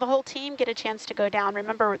question, will the whole team get a chance to go down?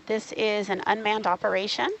 Remember, this is an unmanned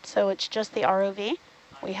operation, so it's just the ROV.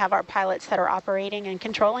 We have our pilots that are operating and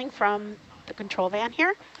controlling from the control van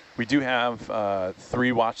here. We do have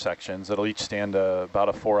 3 watch sections that'll each stand about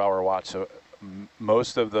a 4-hour watch. So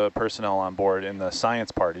most of the personnel on board in the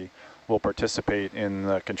science party will participate in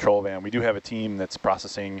the control van. We do have a team that's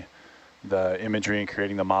processing the imagery and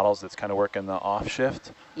creating the models that's kind of working the off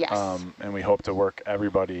shift. Yes. And we hope to work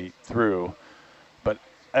everybody through. But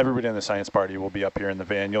everybody in the science party will be up here in the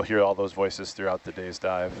van. You'll hear all those voices throughout the day's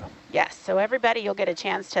dive. Yes, so everybody, you'll get a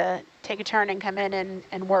chance to take a turn and come in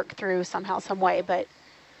and work through somehow, some way, but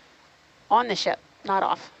on the ship, not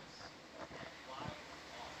off.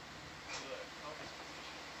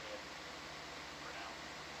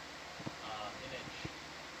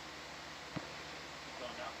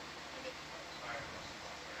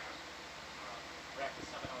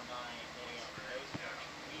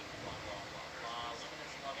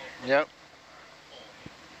 Yep.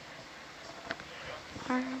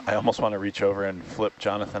 I almost want to reach over and flip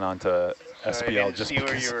Jonathan onto SPL just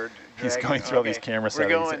because he's going through all these camera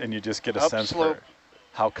settings and you just get a sense for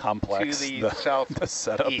how complex the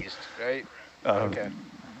setup east, right?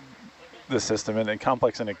 The system, and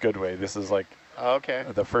complex in a good way. This is like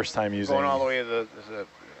the first time using going all the way to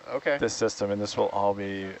the this system, and this will all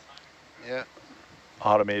be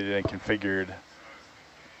automated and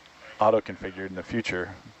auto-configured in the future.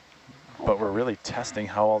 But we're really testing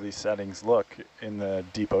how all these settings look in the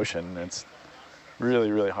deep ocean. It's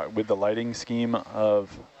really, really hard. With the lighting scheme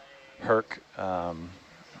of Herc,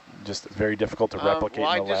 just very difficult to replicate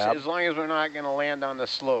in the lab. As long as we're not going to land on the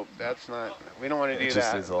slope, that's not, we don't want to do It that.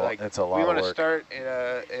 just is it's a lot we of want to work. start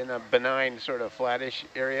in a benign sort of flattish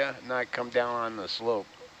area, not come down on the slope.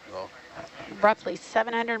 So Roughly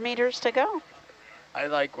 700 meters to go. I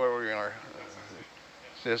like where we are.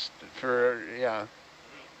 Just for, yeah.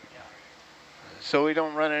 So we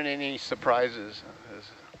don't run into any surprises,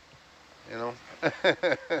 you know?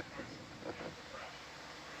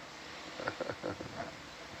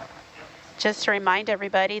 Just to remind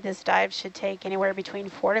everybody, this dive should take anywhere between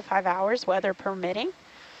 4 to 5 hours, weather permitting.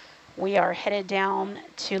 We are headed down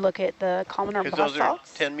to look at the columnar Because those are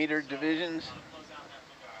basalts. 10-meter divisions?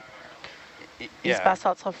 These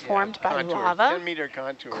basalts are formed by contours, lava, 10-meter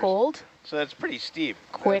contours. cooled So that's pretty steep.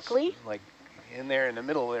 quickly, That's like in there in the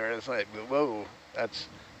middle there, it's like, whoa, that's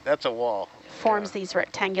a wall. forms these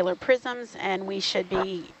rectangular prisms, and we should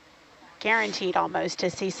be guaranteed almost to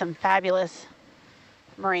see some fabulous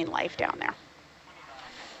marine life down there.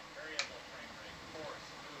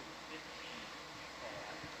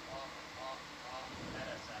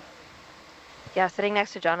 Yeah, sitting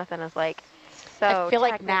next to Jonathan is like so I feel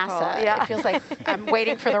like technical. NASA. Yeah. It feels like I'm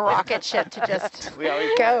waiting for the rocket ship to just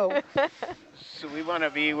go. So we want to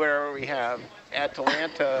be where we have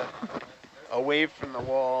Atalanta away from the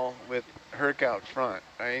wall with Herc out front,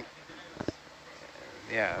 right?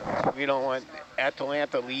 Yeah, we don't want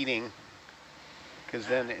Atalanta leading because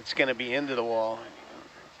then it's going to be into the wall.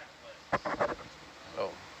 Oh.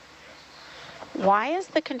 Why is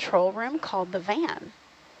the control room called the van?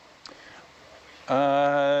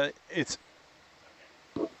 It's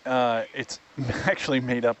actually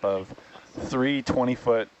made up of 3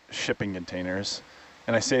 20-foot shipping containers,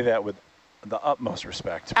 and I say that with the utmost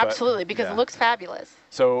respect. Absolutely, because it looks fabulous.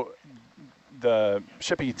 So the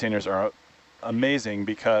shipping containers are amazing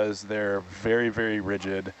because they're very, very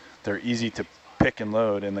rigid. They're easy to pick and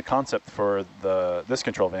load, and the concept for this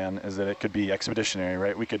control van is that it could be expeditionary,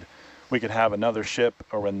 right? We could have another ship,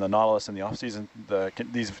 or when the Nautilus in the off season,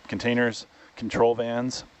 these containers, control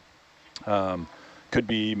vans, could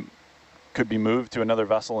be moved to another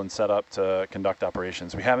vessel and set up to conduct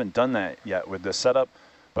operations. We haven't done that yet with this setup,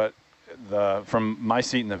 but from my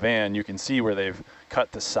seat in the van, you can see where they've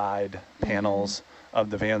cut the side panels of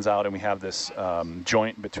the vans out, and we have this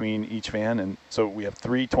joint between each van, and so we have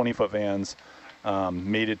 3 20-foot vans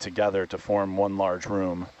mated together to form one large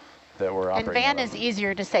room that we're operating. And van is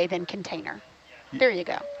easier to say than container. There you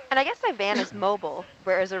go. And I guess a van is mobile,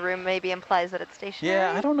 whereas a room maybe implies that it's stationary.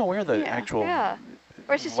 Yeah, I don't know where the actual. Yeah.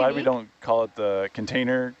 Or it's just why unique. we don't call it the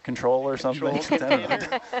container control or something.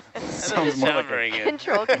 Sounds more like very a good.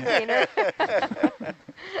 Control container.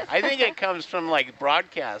 I think it comes from like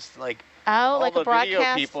broadcast, like Oh, all like the a broadcast.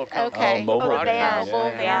 video people come Okay. from mobile broadcast. vans.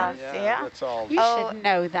 Mobile vans. Yeah. That's all. You should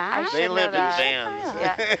know that. I They should live know that. in vans.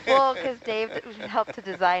 Yeah. Well, because Dave helped to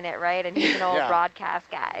design it, right? And he's an old Yeah. broadcast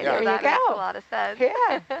guy. Yeah. So There that you makes go. a lot of sense.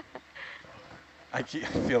 Yeah. I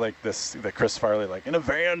feel like the Chris Farley, like in a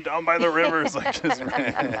van down by the rivers, like just on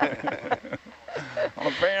a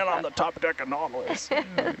van on the top deck of Nautilus.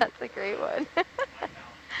 That's a great one.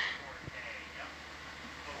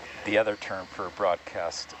 The other term for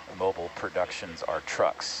broadcast mobile productions are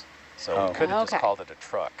trucks. So we could have just Okay. called it a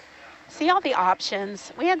truck. See all the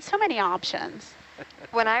options. We had so many options.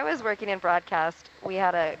 When I was working in broadcast, we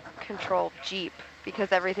had a control Jeep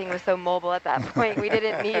because everything was so mobile at that point. We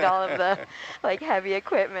didn't need all of the like heavy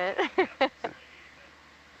equipment.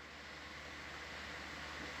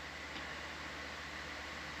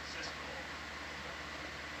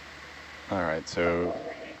 All right, so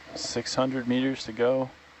 600 meters to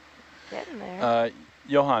go. Getting there.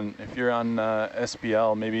 Johan, if you're on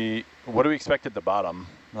SBL, maybe what do we expect at the bottom?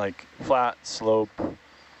 Like flat slope.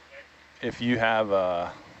 If you have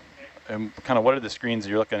and kind of what are the screens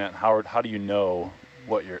you're looking at, Howard? How do you know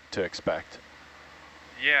what you're to expect?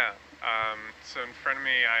 Yeah, so in front of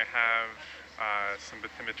me I have some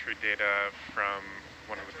bathymetry data from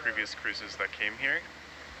one of the previous cruises that came here.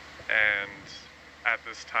 And at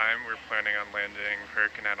this time we're planning on landing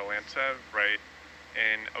Herc and Atalanta right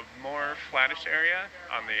in a more flattish area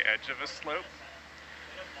on the edge of a slope.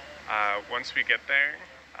 Once we get there,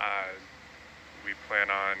 we plan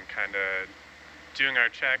on kind of doing our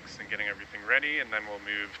checks and getting everything ready, and then we'll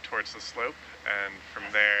move towards the slope, and from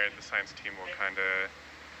there the science team will kind of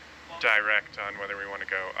direct on whether we want to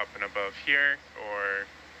go up and above here or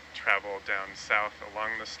travel down south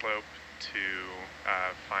along the slope to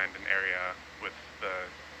find an area with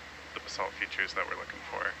the basalt features that we're looking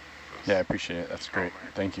for. Yeah, I appreciate it. That's great.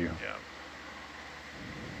 Thank you. Yeah.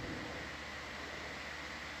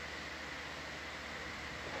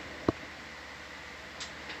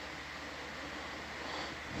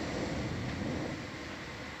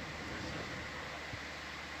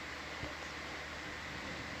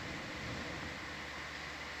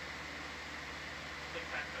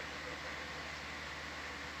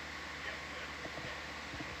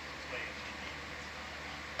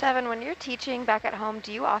 Devin, when you're teaching back at home,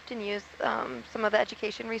 do you often use some of the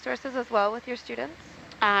education resources as well with your students?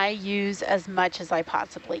 I use as much as I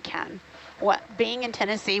possibly can. Being in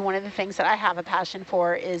Tennessee, one of the things that I have a passion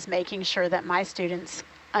for is making sure that my students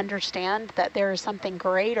understand that there is something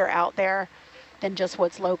greater out there than just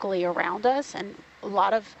what's locally around us. And a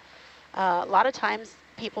lot of times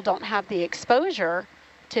people don't have the exposure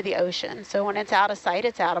to the ocean. So when it's out of sight,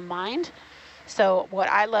 it's out of mind. So what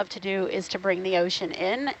I love to do is to bring the ocean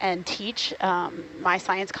in and teach my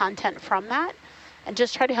science content from that, and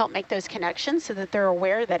just try to help make those connections so that they're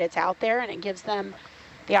aware that it's out there, and it gives them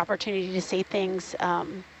the opportunity to see things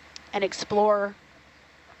and explore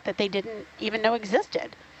that they didn't even know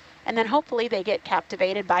existed. And then hopefully they get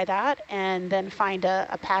captivated by that and then find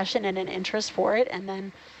a passion and an interest for it, and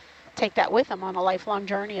then take that with them on a lifelong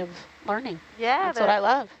journey of learning. Yeah, that's what I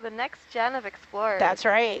love. The next gen of explorers. That's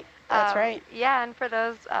right. That's right. Yeah, and for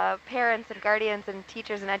those parents and guardians and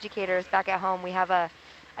teachers and educators back at home, we have a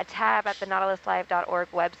tab at the nautiluslive.org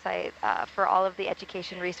website for all of the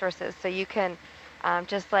education resources. So you can,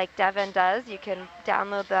 just like Devin does, you can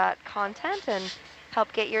download that content and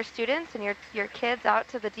help get your students and your kids out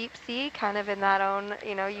to the deep sea, kind of in that own,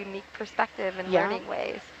 unique perspective and learning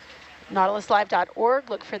ways. nautiluslive.org,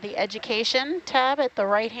 look for the education tab at the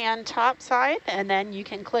right-hand top side, and then you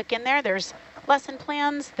can click in there. There's lesson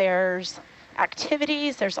plans, there's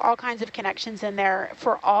activities, there's all kinds of connections in there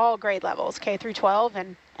for all grade levels, K through 12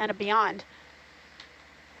 and beyond.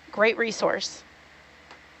 Great resource.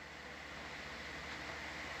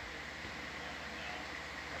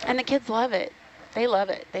 And the kids love it. They love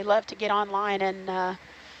it. They love to get online and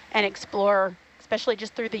explore, especially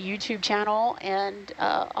just through the YouTube channel and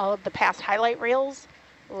all of the past highlight reels.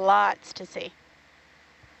 Lots to see.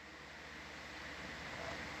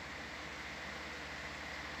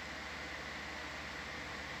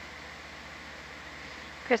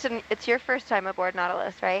 Kristen, it's your first time aboard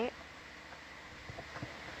Nautilus, right?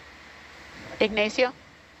 Ignacio?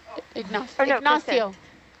 Or no, Ignacio.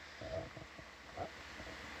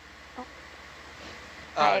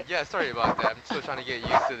 Yeah, sorry about that. I'm still trying to get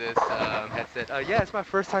used to this headset. Yeah, it's my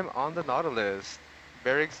first time on the Nautilus.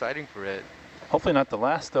 Very exciting for it. Hopefully not the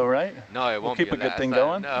last, though, right? No, it won't be keep a the good thing last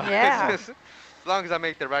going. time, no. Yeah. As long as I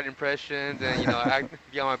make the right impressions and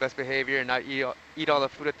be on my best behavior and not eat all the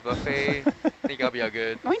food at the buffet, I think I'll be all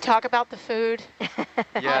good. Can we talk about the food? Yeah,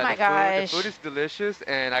 oh my gosh. The food is delicious,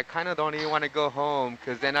 and I kind of don't even want to go home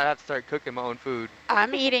because then I have to start cooking my own food.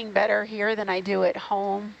 I'm eating better here than I do at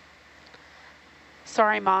home.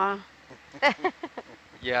 Sorry, Ma.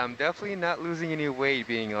 Yeah, I'm definitely not losing any weight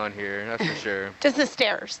being on here, that's for sure. Just the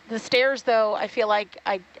stairs. The stairs, though, I feel like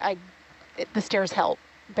the stairs help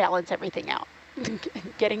balance everything out.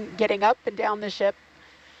 getting up and down the ship,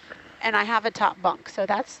 and I have a top bunk, so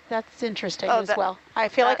that's interesting as well. I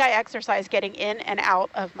feel like I exercise getting in and out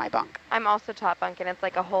of my bunk. I'm also top bunk, and it's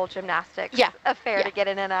like a whole gymnastics affair to get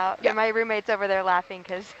in and out. Yeah. And my roommate's over there laughing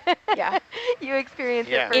because you experienced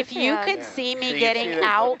it firsthand. If you could see me getting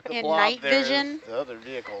out in night vision, the other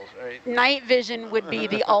vehicles, right? Night vision would be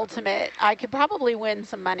the ultimate. I could probably win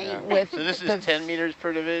some money with. So this is 10 meters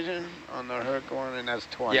per division on the Herc one, and that's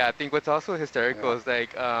 20. Yeah, I think what's also hysterical is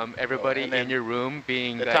like everybody in your room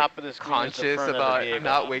being the like top of the screen is the conscious front of the about vehicle.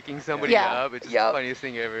 not waking somebody up. It's just the funniest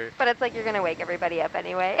thing ever. But it's like you're gonna wake everybody up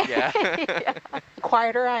anyway. Yeah. The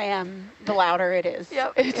quieter I am, the louder it is.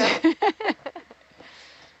 Yep. And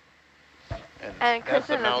that's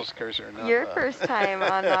the Kristen, mouse cursor, not your the- first time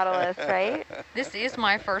on Nautilus, right? This is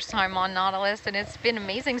my first time on Nautilus, and it's been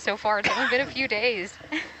amazing so far. It's only been a few days.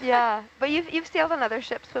 Yeah, but you've sailed on other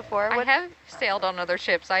ships before. I have sailed on other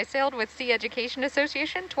ships. I sailed with Sea Education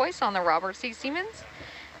Association twice on the Robert C. Siemens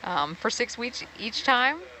for 6 weeks each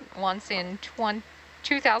time, once in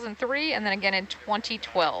 2003 and then again in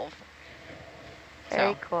 2012.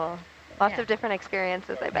 Very cool. Lots of different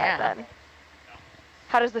experiences, I bet, then.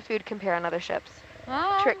 How does the food compare on other ships?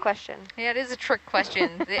 Trick question. Yeah, it is a trick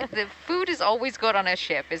question. The food is always good on a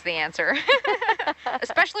ship is the answer.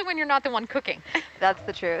 Especially when you're not the one cooking. That's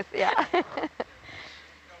the truth, yeah.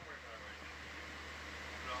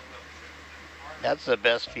 That's the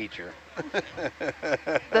best feature.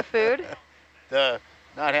 The food? The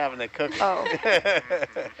not having to cook. Oh.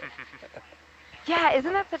 Yeah,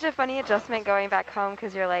 isn't that such a funny adjustment going back home?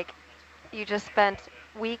 Because you're like, you just spent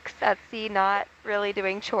weeks at sea not really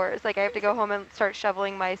doing chores. Like I have to go home and start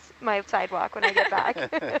shoveling my sidewalk when I get back.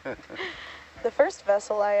 The first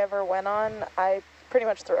vessel I ever went on, I pretty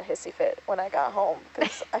much threw a hissy fit when I got home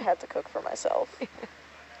because I had to cook for myself.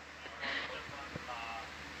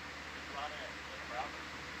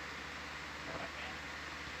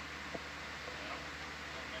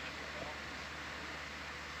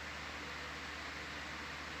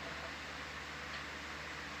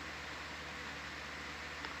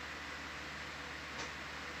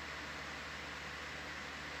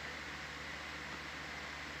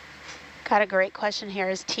 Got a great question here.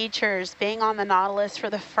 As teachers, being on the Nautilus for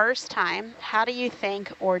the first time, how do you think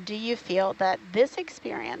or do you feel that this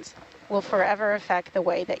experience will forever affect the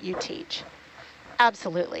way that you teach?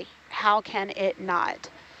 Absolutely. How can it not?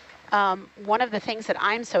 One of the things that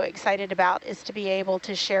I'm so excited about is to be able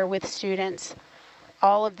to share with students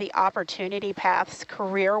all of the opportunity paths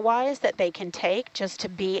career-wise that they can take just to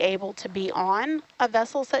be able to be on a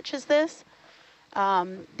vessel such as this.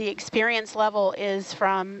 The experience level is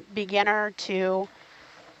from beginner to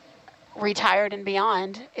retired and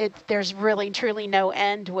beyond. There's really truly no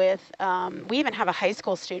end with, we even have a high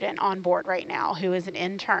school student on board right now who is an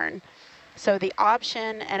intern. So the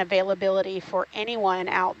option and availability for anyone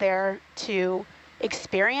out there to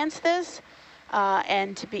experience this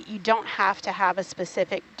and to be, you don't have to have a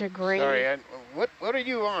specific degree. Sorry, what are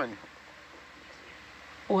you on?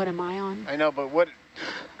 What am I on? I know, but what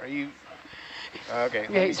are you? Okay.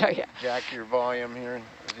 Yeah, sorry, yeah. Jack your volume here.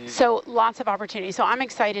 So lots of opportunities. So I'm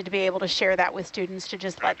excited to be able to share that with students to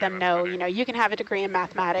just let them know, you know, you can have a degree in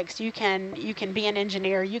mathematics, you can be an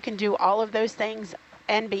engineer, you can do all of those things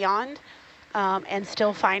and beyond, and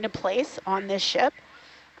still find a place on this ship.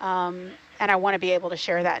 And I want to be able to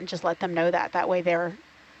share that and just let them know that. That way they're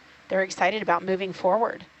excited about moving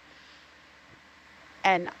forward.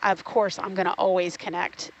 And of course, I'm going to always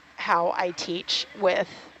connect how I teach with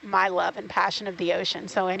my love and passion of the ocean.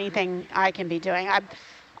 So anything I can be doing.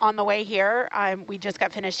 On the way here, we just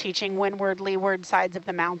got finished teaching windward, leeward sides of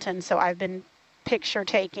the mountain. So I've been picture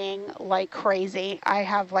taking like crazy. I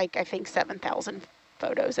have like, I think 7,000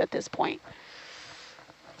 photos at this point.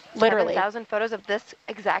 Literally. 7,000 photos of this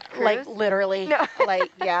exact cruise? Like literally, no.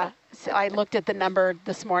 Like, yeah. So I looked at the number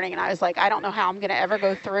this morning and I was like, I don't know how I'm going to ever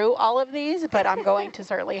go through all of these, but I'm going to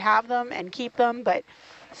certainly have them and keep them. But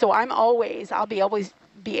so I'll be always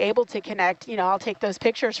be able to connect, you know, I'll take those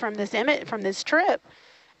pictures from this image, from this trip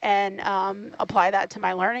and apply that to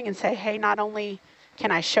my learning and say, hey, not only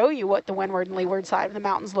can I show you what the windward and leeward side of the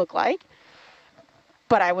mountains look like,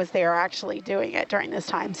 but I was there actually doing it during this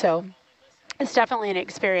time. So it's definitely an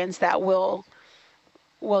experience that will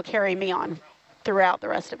carry me on throughout the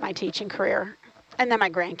rest of my teaching career. And then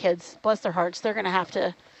my grandkids, bless their hearts, they're going to have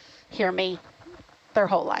to hear me their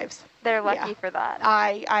whole lives. They're lucky for that.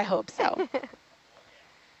 I hope so.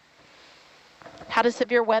 How does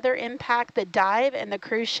severe weather impact the dive and the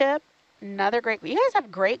cruise ship? Another great, you guys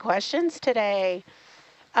have great questions today.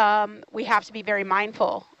 We have to be very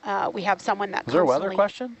mindful. We have someone that Is there a weather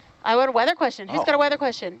question? I want a weather question. Who's got a weather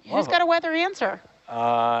question? Who's got a weather answer?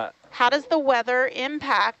 How does the weather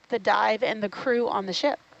impact the dive and the crew on the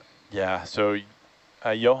ship? Yeah, so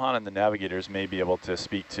Johan and the navigators may be able to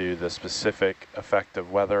speak to the specific effect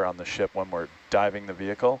of weather on the ship when we're diving the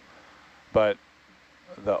vehicle, but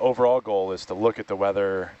the overall goal is to look at the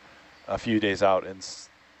weather a few days out and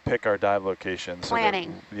pick our dive location.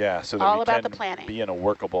 Planning. So that, yeah, so that all we about can the planning. Be in a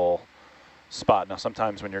workable spot. Now,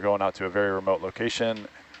 sometimes when you're going out to a very remote location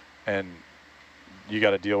and you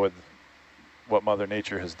got to deal with what Mother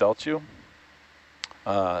Nature has dealt you.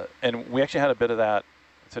 And we actually had a bit of that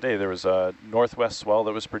today. There was a northwest swell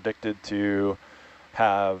that was predicted to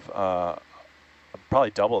have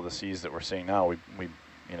probably double the seas that we're seeing now. We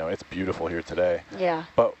you know, it's beautiful here today. Yeah.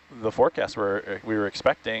 But the forecast we were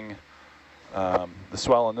expecting, the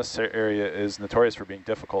swell in this area is notorious for being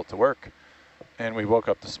difficult to work. And we woke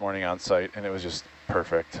up this morning on site and it was just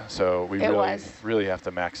perfect. So we really have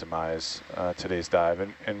to maximize today's dive.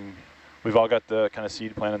 And we've all got the kind of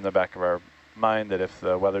seed plan in the back of our mind that if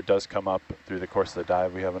the weather does come up through the course of the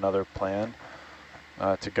dive, we have another plan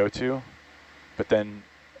to go to. But then,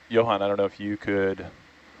 Johan, I don't know if you could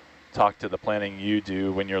talk to the planning you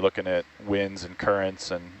do when you're looking at winds and currents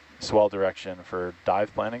and swell direction for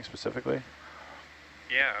dive planning specifically.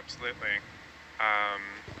 Yeah, absolutely.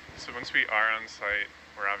 So once we are on site,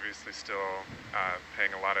 we're obviously still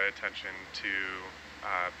paying a lot of attention to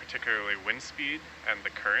particularly wind speed and the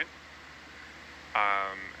current.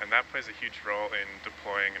 And that plays a huge role in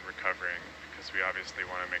deploying and recovering, because we obviously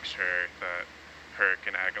want to make sure that Herc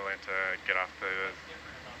and Atalanta get off the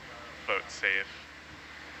boat safe.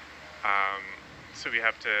 So we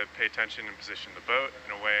have to pay attention and position the boat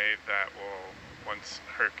in a way that will, once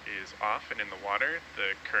Herc is off and in the water,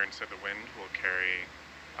 the currents of the wind will carry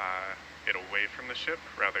it away from the ship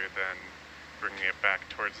rather than bringing it back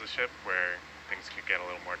towards the ship, where things could get a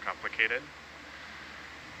little more complicated.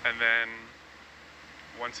 And then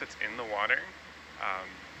once it's in the water,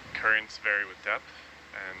 currents vary with depth,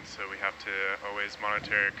 and so we have to always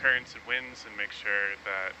monitor currents and winds and make sure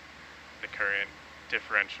that the current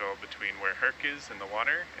differential between where Herc is in the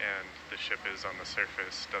water and the ship is on the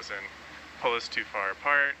surface doesn't pull us too far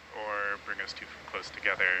apart or bring us too close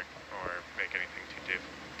together or make anything too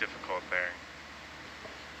difficult there.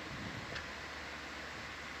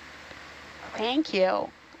 Thank you.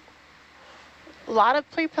 A lot of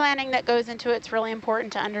pre-planning that goes into it. It's really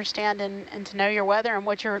important to understand and to know your weather and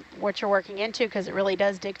what you're working into, because it really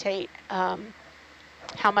does dictate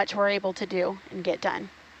how much we're able to do and get done.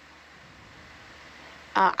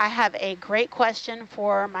 I have a great question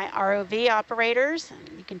for my ROV operators.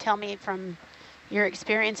 You can tell me from your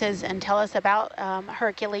experiences and tell us about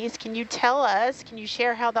Hercules. Can you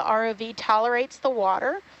share how the ROV tolerates the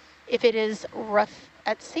water if it is rough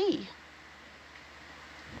at sea?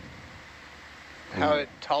 How it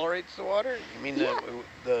tolerates the water? You mean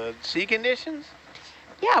the sea conditions?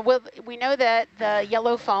 Yeah, well, we know that the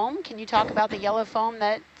yellow foam, can you talk about the yellow foam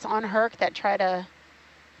that's on Herc that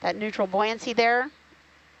neutral buoyancy there?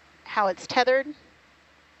 How it's tethered?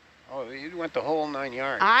 Oh, you went the whole 9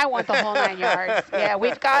 yards. I want the whole 9 yards. Yeah,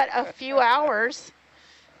 we've got a few hours.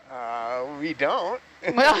 We don't.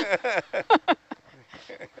 Well,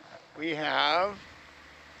 we have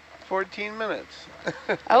 14 minutes.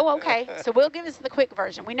 Oh, okay. So we'll give us the quick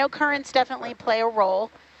version. We know currents definitely play a role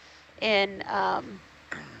in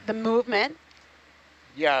the movement.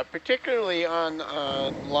 Yeah, particularly on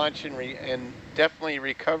launch and definitely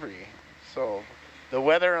recovery. So the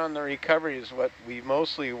weather on the recovery is what we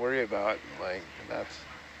mostly worry about. Like, that's.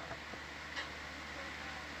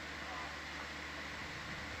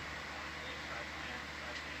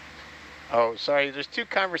 Oh, sorry. There's two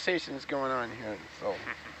conversations going on here, so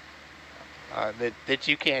that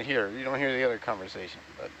you can't hear. You don't hear the other conversation.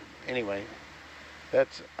 But anyway,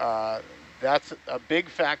 that's a big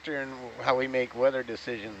factor in how we make weather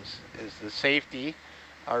decisions. Is the safety.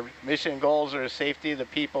 Our mission goals are safety of the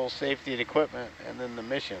people, safety of the equipment, and then the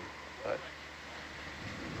mission. But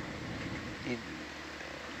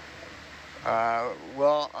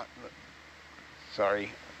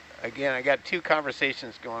sorry. Again, I got two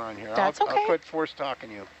conversations going on here. That's okay. I'll quit force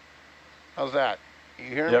talking you. How's that? You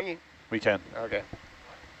hear me? We can. Okay.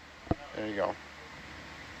 There you go.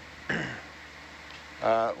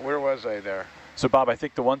 Where was I there? So Bob, I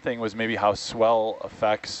think the one thing was maybe how swell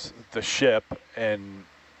affects the ship and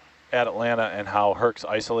at Atlanta and how Herc's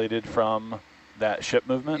isolated from that ship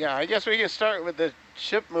movement. Yeah, I guess we can start with the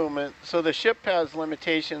ship movement. So the ship has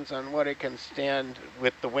limitations on what it can stand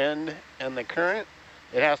with the wind and the current.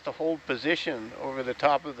 It has to hold position over the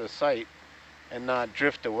top of the site and not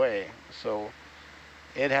drift away. So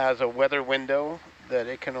it has a weather window that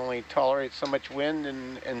it can only tolerate so much wind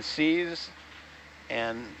and seas,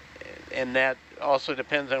 and that also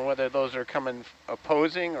depends on whether those are coming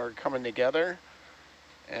opposing or coming together.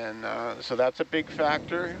 And so that's a big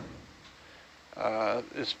factor.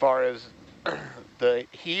 As far as the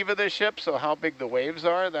heave of the ship, so how big the waves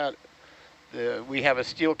are, we have a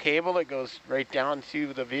steel cable that goes right down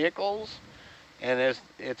to the vehicles, and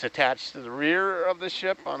it's attached to the rear of the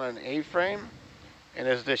ship on an A-frame. And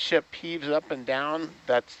as the ship heaves up and down,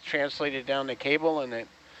 that's translated down the cable, and it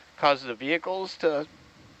causes the vehicles to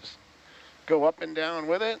go up and down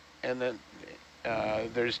with it. And then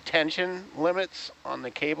there's tension limits on the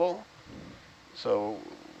cable. So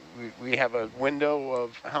we have a window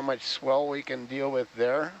of how much swell we can deal with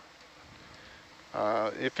there.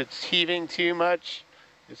 If it's heaving too much,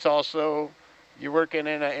 it's also, you're working in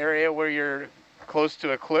an area where you're close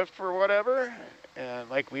to a cliff or whatever,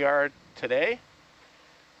 like we are today.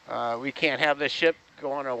 We can't have the ship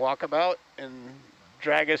go on a walkabout and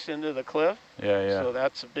drag us into the cliff. Yeah, yeah. So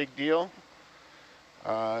that's a big deal.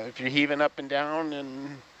 If you're heaving up and down,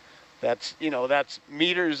 and that's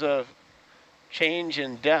meters of change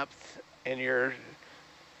in depth, and you're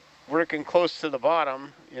working close to the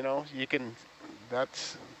bottom, you can,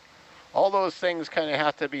 that's, all those things kind of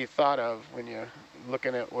have to be thought of when you're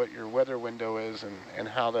looking at what your weather window is and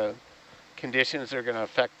how the conditions are going to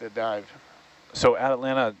affect the dive. So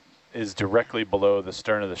Atlanta is directly below the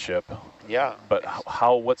stern of the ship. Yeah. But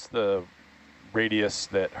what's the radius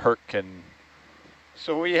that Herc can.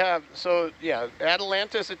 So we have, yeah,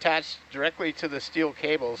 Atalanta's attached directly to the steel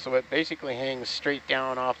cable, so it basically hangs straight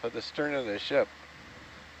down off of the stern of the ship.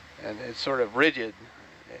 And it's sort of rigid.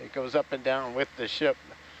 It goes up and down with the ship.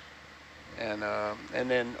 And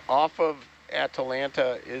then off of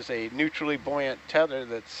Atalanta is a neutrally buoyant tether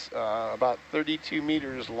that's about 32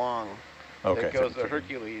 meters long. Okay. That goes to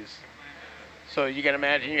Hercules. So you can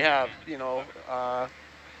imagine you have,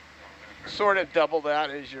 sort of double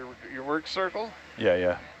that as your work circle. Yeah,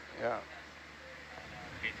 yeah. Yeah.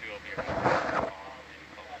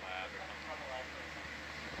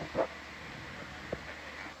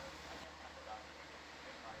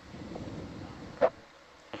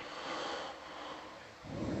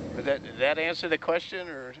 But did that answer the question,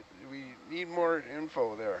 or do we need more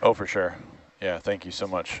info there? Oh, for sure. Yeah, thank you so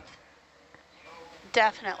much.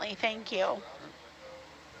 Definitely, thank you.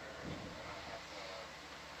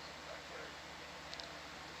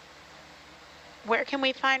 Where can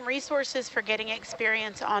we find resources for getting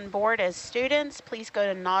experience on board as students? Please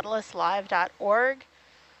go to nautiluslive.org.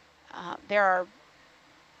 There are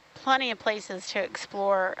plenty of places to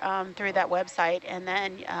explore through that website, and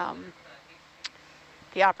then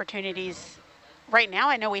the opportunities. Right now,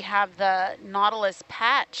 I know we have the Nautilus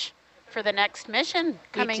patch for the next mission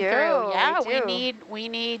coming through. Yeah, we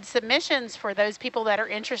need submissions for those people that are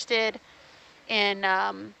interested in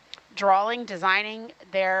drawing, designing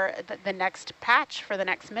the next patch for the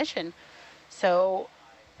next mission. So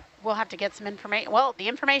we'll have to get some information. Well, the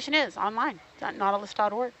information is online at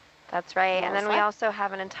nautilus.org. That's right. And then we also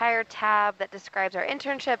have an entire tab that describes our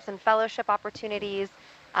internships and fellowship opportunities,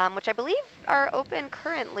 which I believe are open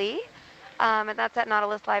currently. And that's at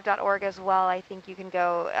nautiluslive.org as well. I think you can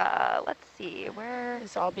go, let's see, where?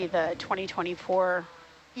 This will all be the 2024.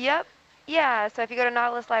 Yep. Yeah, so if you go to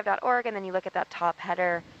nautiluslive.org and then you look at that top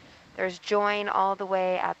header, there's join all the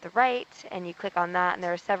way at the right, and you click on that, and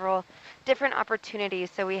there are several different opportunities.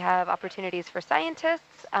 So we have opportunities for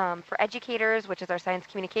scientists, for educators, which is our Science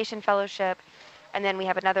Communication Fellowship, and then we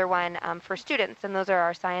have another one for students, and those are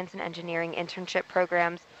our science and engineering internship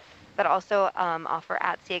programs that also offer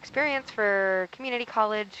at-sea experience for community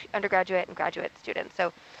college, undergraduate, and graduate students.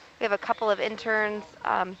 So we have a couple of interns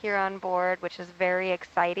here on board, which is very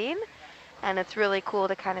exciting. And it's really cool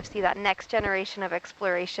to kind of see that next generation of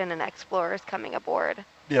exploration and explorers coming aboard.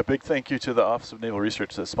 Yeah, big thank you to the Office of Naval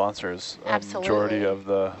Research that sponsors a majority of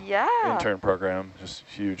the intern program. Just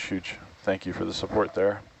huge, huge thank you for the support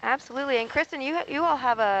there. Absolutely. And Kristen, you all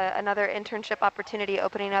have another internship opportunity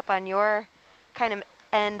opening up on your kind of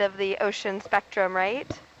end of the ocean spectrum, right?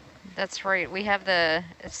 That's right. We have the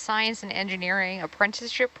Science and Engineering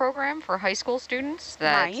Apprenticeship Program for high school students.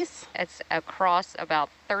 Nice. It's across about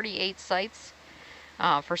 38 sites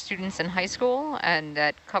for students in high school, and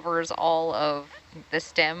that covers all of the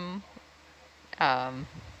STEM,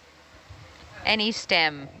 any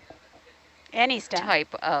STEM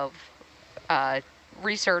type of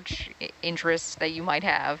research interests that you might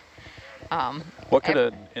have. What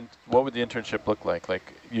would the internship look like?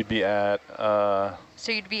 Like you'd be at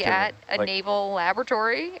so you'd be at a naval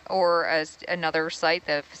laboratory or another site,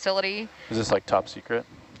 the facility. Is this like top secret?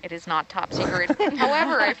 It is not top secret.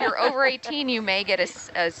 However, if you're over 18, you may get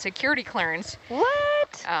a security clearance.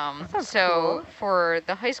 What? So cool. For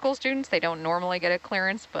the high school students, they don't normally get a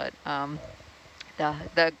clearance, but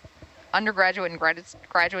the undergraduate and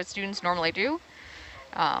graduate students normally do.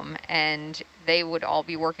 And they would all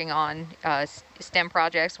be working on STEM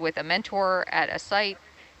projects with a mentor at a site.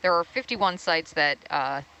 There are 51 sites that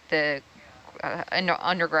the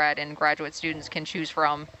undergrad and graduate students can choose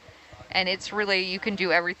from. And it's really, you can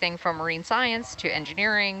do everything from marine science to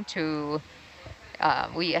engineering to,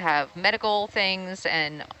 we have medical things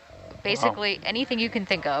and basically anything you can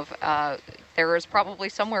think of. There is probably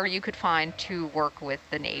somewhere you could find to work with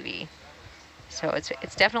the Navy. So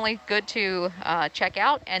it's definitely good to check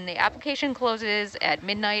out, and the application closes at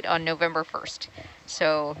midnight on November 1st.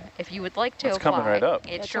 So if you would like to apply, coming right up.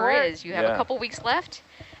 It sure is. You have a couple weeks left,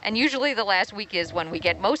 and usually the last week is when we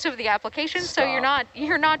get most of the applications. So you're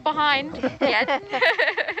not behind yet.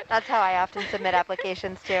 That's how I often submit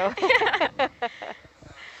applications too.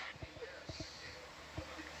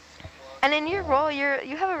 And in your role,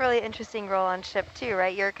 you have a really interesting role on ship too,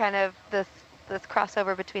 right? You're kind of this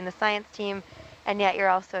crossover between the science team, and yet you're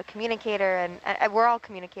also a communicator, and we're all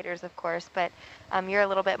communicators, of course, but you're a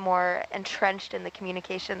little bit more entrenched in the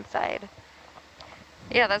communication side.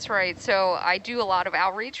 Yeah, that's right. So I do a lot of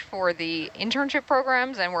outreach for the internship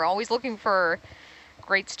programs, and we're always looking for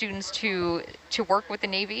great students to work with the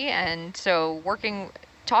Navy, and so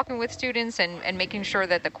talking with students and making sure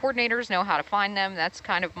that the coordinators know how to find them. That's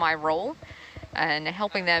kind of my role. and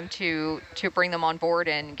helping them to bring them on board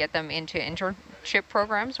and get them into internship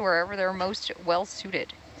programs wherever they're most well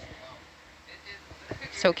suited.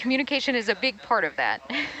 So communication is a big part of that,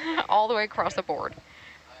 all the way across the board.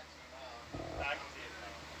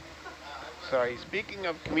 Sorry, speaking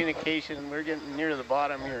of communication, we're getting near the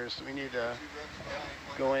bottom here, so we need to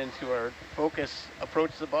go into our focus,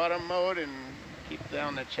 approach the bottom mode, and keep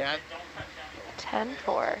down the chat.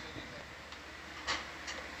 10-4.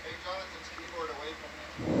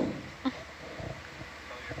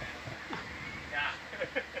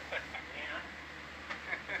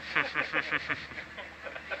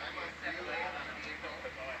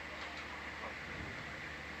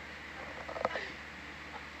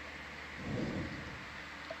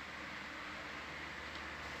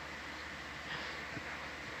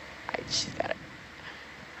 She's got it.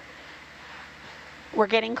 We're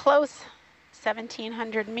getting close.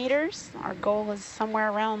 1,700 meters. Our goal is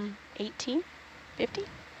somewhere around 1850.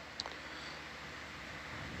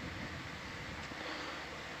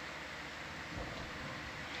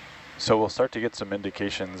 So we'll start to get some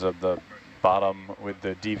indications of the bottom with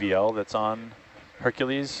the DVL that's on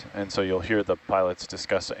Hercules, and so you'll hear the pilots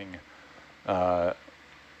discussing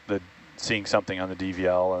seeing something on the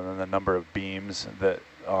DVL and then the number of beams that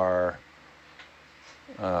are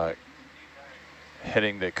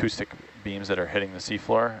hitting the acoustic beams that are hitting the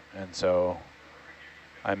seafloor, and so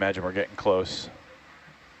I imagine we're getting close.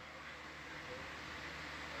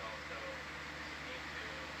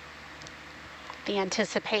 The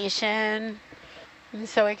anticipation. I'm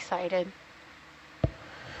so excited.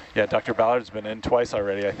 Yeah, Dr. Ballard's been in twice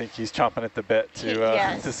already. I think he's chomping at the bit to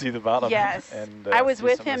Yes. to see the bottom. Yes. And, I was see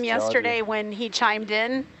with some of him this yesterday geology. when he chimed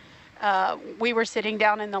in. We were sitting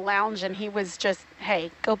down in the lounge and he was just,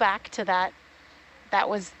 hey, go back to that. That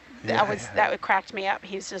cracked me up.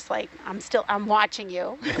 He's just like, I'm watching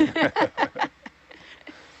you.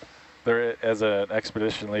 There, as an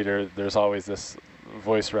expedition leader, there's always this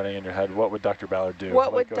voice running in your head. What would Dr. Ballard do?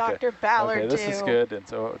 What would Dr. Ballard this do? is good. And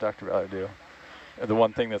so what would Dr. Ballard do? The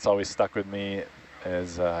one thing that's always stuck with me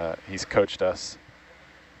is he's coached us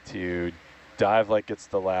to dive like it's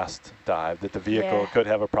the last dive, that the vehicle could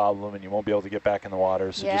have a problem and you won't be able to get back in the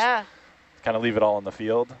water. So just kind of leave it all in the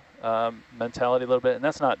field mentality a little bit. And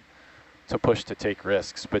that's not to push to take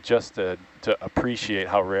risks, but just to appreciate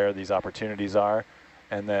how rare these opportunities are,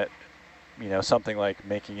 and that, you know, something like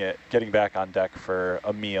getting back on deck for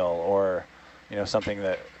a meal, or, you know, something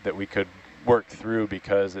that we could work through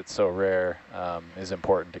because it's so rare, is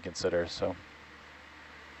important to consider. So.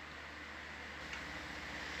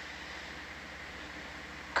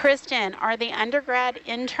 Kristen, are the undergrad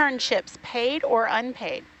internships paid or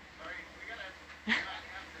unpaid?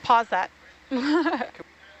 Pause that.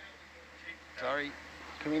 Sorry,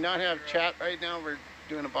 can we not have chat right now? We're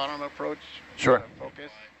doing a bottom approach. Sure.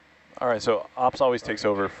 Focus. All right, so ops always takes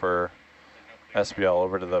over for SBL,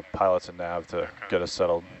 over to the pilots and nav to get us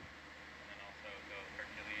settled.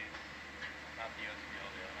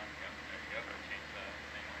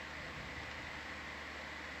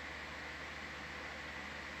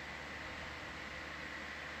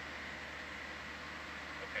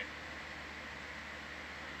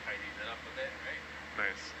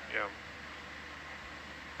 Nice, yeah.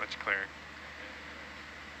 Much clearer.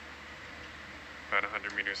 About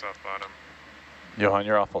 100 meters off bottom. Johan,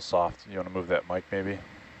 you're awful soft. You want to move that mic maybe?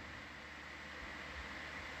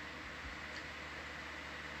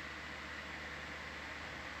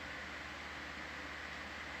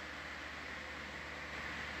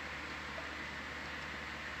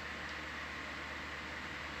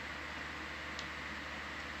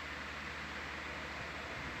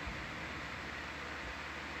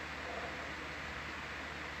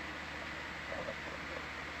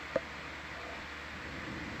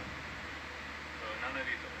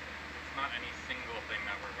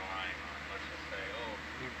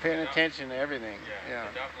 Paying attention to everything. Yeah.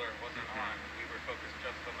 The Doppler wasn't on. We were focused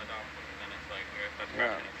just on the Doppler, and then it's like that's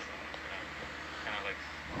kind of like.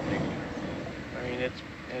 I mean,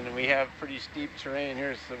 and we have pretty steep terrain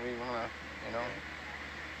here, so we want to, you know.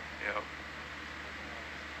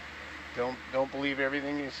 Yeah. Don't believe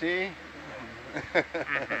everything you see.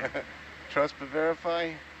 Trust but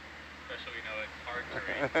verify. Especially we know it's hard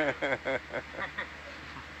terrain.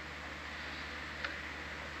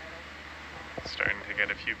 Starting to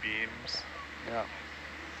get a few beams. Yeah.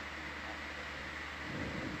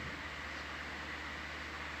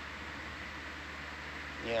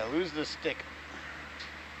 Yeah, lose the stick.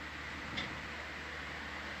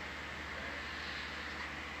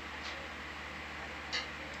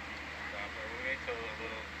 We'll wait till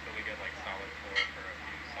we get like solid 4 for a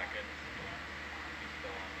few seconds. He's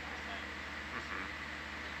still on the descent.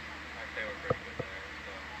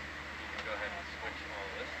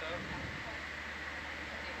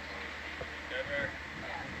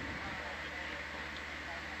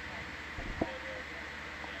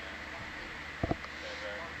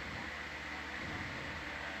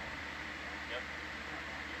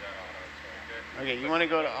 Okay, you want to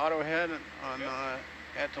go to auto head on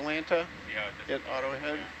Atalanta? Yeah, hit auto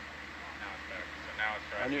head. Now it's back. So now it's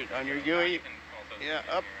driving. On your So GUI. you can also Yeah, zoom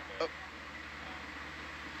in up, here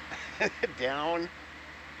a bit. up. Down.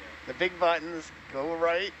 The big buttons, go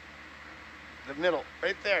right. The middle,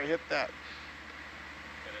 right there, hit that.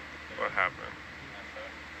 What happened?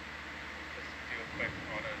 Just do a quick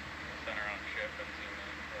auto center on shift and zoom in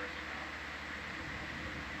or zoom out.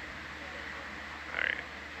 Alright.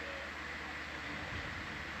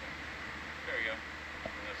 There we go.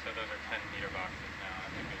 So those are 10-meter boxes now.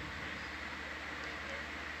 That's a good increase.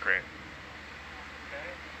 Great. Okay.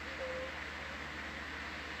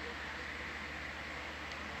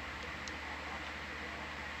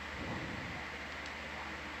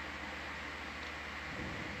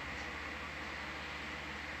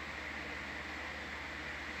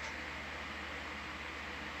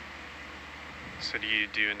 So do you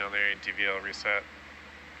do another DVL reset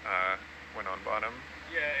when on bottom?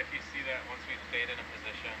 Yeah, if you see that once we've stayed in a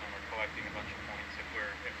position and we're collecting a bunch of points, if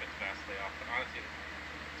it's vastly off, but honestly,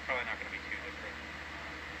 it's probably not going to be too different.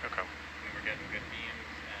 Okay. We were getting good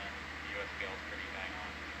beams and the USBL is pretty bang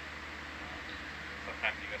on.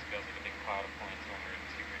 Sometimes the USBL is like a big cloud of points when we're in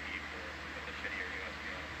super deep or with a shittier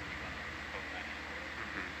USBL. You want to poke that in.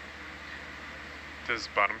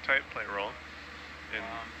 Does bottom type play a role?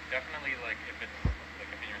 Definitely, like if it's like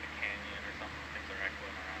if you're in a canyon or something, things are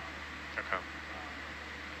echoing around. Okay.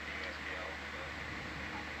 The USBL,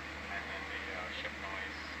 and then the ship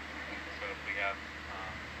noise. So if we have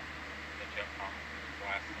the jet pump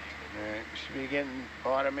blasting. Alright, we should be getting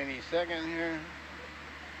bottom any second here.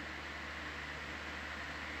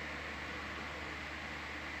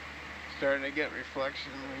 Starting to get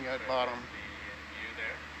reflection, we got bottom. The view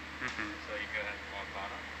there. So you go ahead and log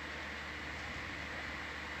bottom.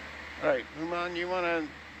 Alright, Uman, you want to,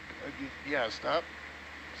 yeah, stop.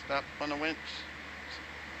 Stop on the winch.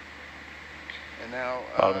 And now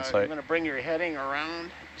you're going to bring your heading around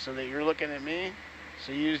so that you're looking at me.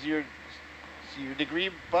 So use your degree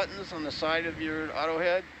buttons on the side of your auto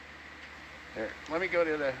head. Here, let me go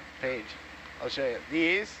to the page. I'll show you.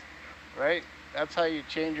 These, right? That's how you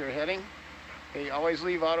change your heading. Okay, always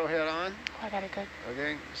leave auto head on. I got it good.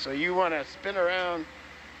 Okay, so you want to spin around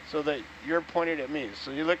so that you're pointed at me.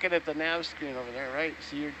 So you're looking at the nav screen over there, right?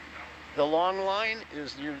 So the long line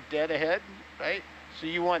is your dead ahead, right? So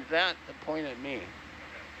you want that to point at me.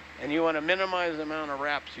 And you want to minimize the amount of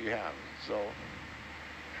wraps you have. So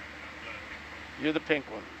you're the pink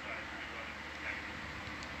one.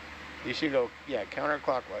 You should go, yeah,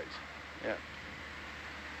 counterclockwise. Yeah.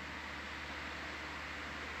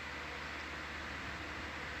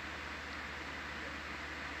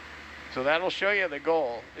 So that'll show you the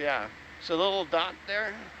goal, yeah. So the little dot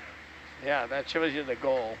there, yeah, that shows you the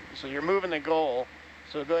goal. So you're moving the goal.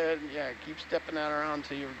 So go ahead and, yeah, keep stepping that around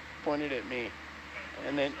until you're pointed at me.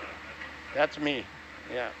 And then, that's me,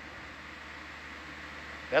 yeah.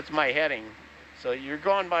 That's my heading. So you're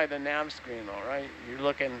going by the nav screen, all right? You're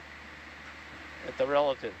looking at the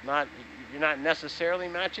relative. You're not necessarily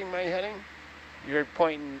matching my heading. You're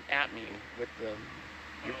pointing at me with the,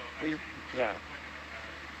 yeah.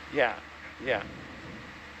 Yeah, yeah.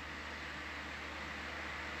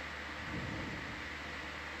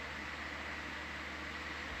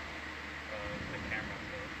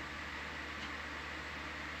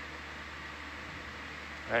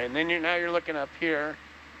 All right, and then now you're looking up here,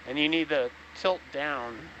 and you need to tilt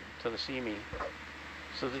down to see me.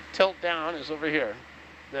 So the tilt down is over here.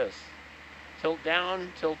 This. Tilt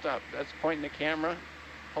down, tilt up. That's pointing the camera.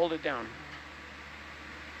 Hold it down.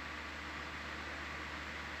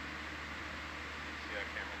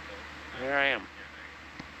 There I am.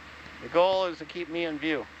 The goal is to keep me in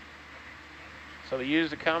view. So we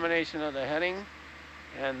use the combination of the heading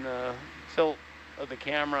and the tilt of the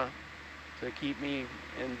camera to keep me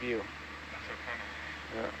in view. So kind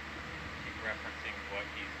of keep referencing what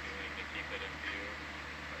he's doing to keep it in view.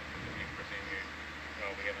 He's presuming,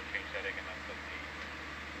 well, we haven't changed heading and that's the thing.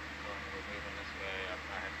 When we're moving this way,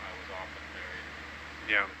 I was off and buried.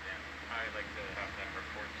 Yeah. I like to have them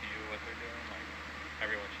report to you what they're doing. Like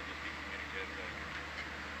everyone should just be communicative that,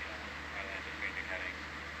 I landed changing heading.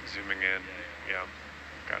 Zooming in, yeah.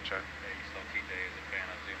 Gotcha. Yeah, you saw TJ as a fan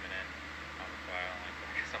of zooming in on the file. Like,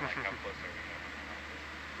 so I'm like, how close are we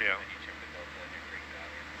going? Yeah. And you check the delta and you're freaked out.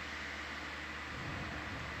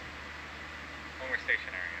 When we're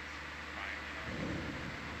stationary, it's fine,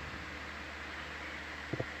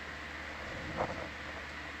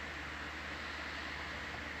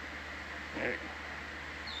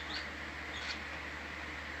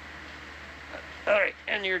 All right,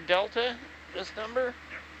 and your delta, this number,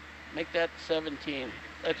 make that 17.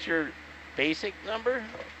 That's your basic number? He's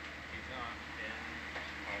not in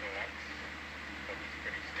AutoX, but he's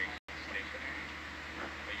pretty stationary.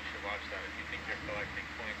 But you should watch that if you think you're collecting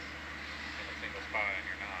points in a single spot and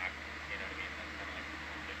you're not. You know what I mean? That's kind of like you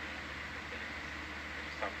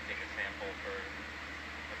stop to take a sample for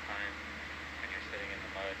a time and you're sitting in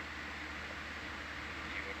the mud.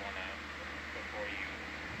 You would want to, before you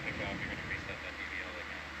pick up, you're going to reset that DVL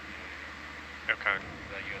again. You know what I mean? Okay.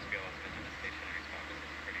 That USBL has been in a stationary spot. This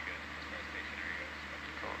is pretty good as far as stationary goes.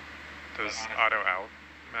 Cool. Does auto out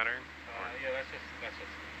matter? Yeah, that's just.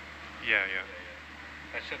 Yeah.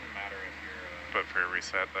 That shouldn't matter if you're. But for a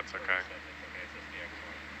reset, that's okay. Reset, that's okay. It's just the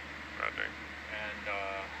X1. Roger. And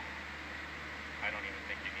I don't even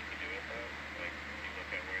think you need to do it though. Like if you look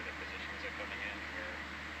at where the positions are coming in, where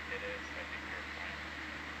it is, I think you're fine.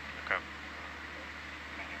 Okay.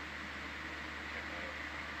 Kind of check that out.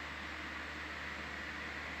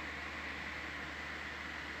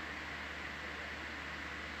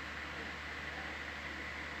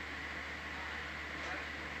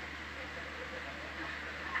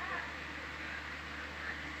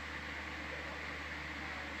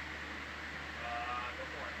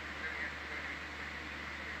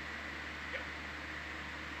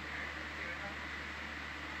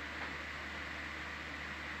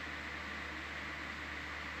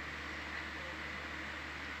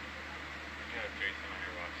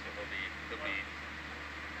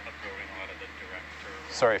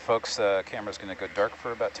 Sorry folks, camera's going to go dark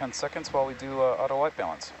for about 10 seconds while we do auto white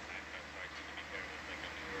balance.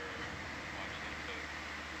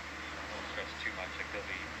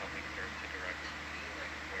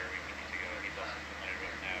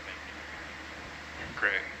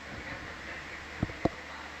 Great.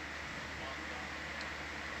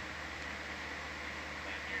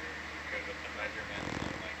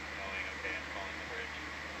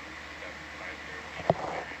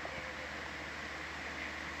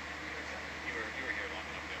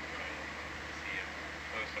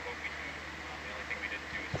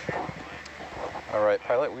 All right,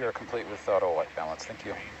 pilot, we are complete with auto white balance. Thank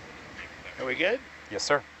you. Are we good? Yes,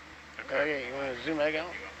 sir. Okay, you want to zoom back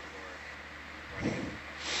out?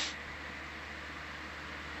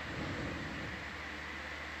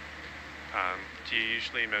 Do you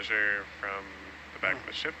usually measure from the back of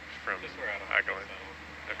the ship, from Agilent?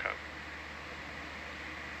 Okay.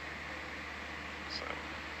 So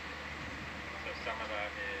some of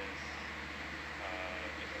that is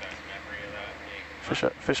just that memory of that being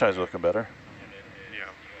Fish eyes are looking better. Yeah.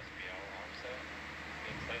 USBL offset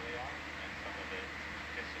being slightly off, and some of it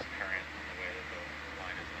is just current in the way that the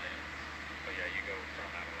line is laying. But yeah, you go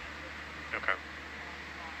from that way. Okay.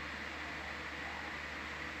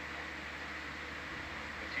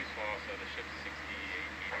 It's useful also, the ship's 68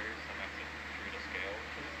 meters, and that's a true to scale,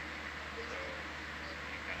 so you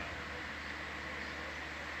kind of,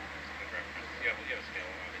 it's a good reference. You have a scale,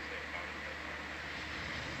 obviously, at the bottom, but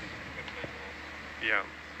good visuals. Yeah.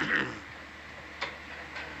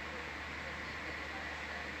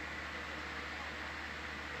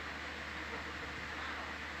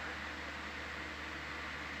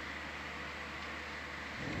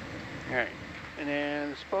 All right, and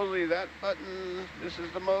then supposedly that button, this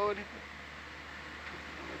is the mode.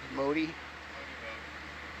 It's Modi.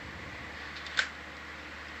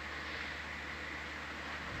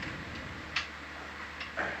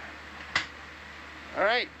 All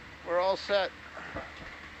right, we're all set.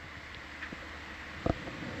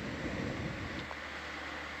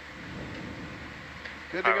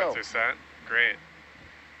 Good to go. Pilots are set. Great.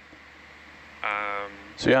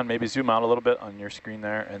 So yeah, maybe zoom out a little bit on your screen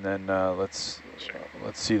there, and then let's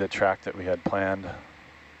see the track that we had planned.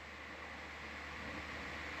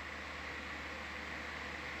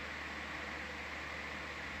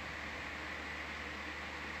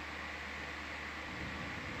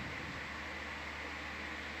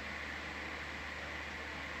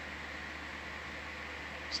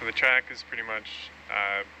 So the track is pretty much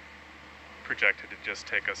projected to just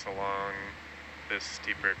take us along this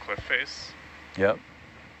steeper cliff face. Yep.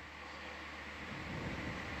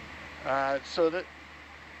 So that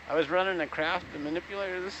I was running a craft to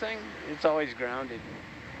manipulator this thing. It's always grounded.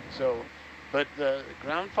 So, but the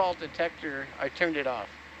ground fault detector, I turned it off.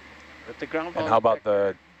 But the ground fault. And how about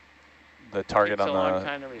the target on the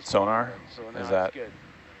sonar? So now is that it's good.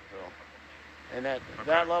 So, and that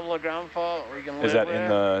level of ground fault we can live is that with. in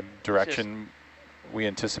the direction we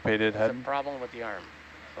anticipated It's a heading? problem with the arm.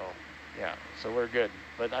 So yeah, so we're good.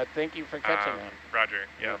 But I thank you for catching that. Roger.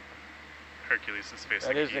 Yeah. Hercules is facing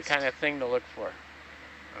That is east, the kind of thing to look for.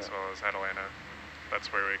 as well as Atalanta.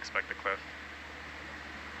 That's where we expect the cliff.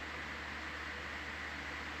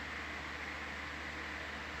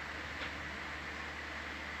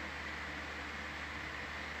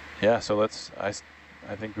 Yeah, so let's, I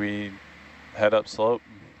think we head up slope.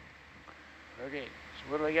 Okay,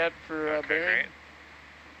 so what do I got for Okay, bearing? great.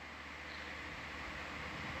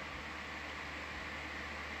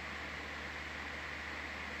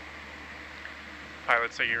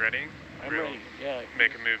 Pilots, are you ready? I'm We'll ready, yeah.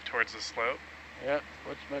 make a move towards the slope. Yeah,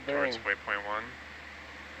 what's my bearing? Towards waypoint 1.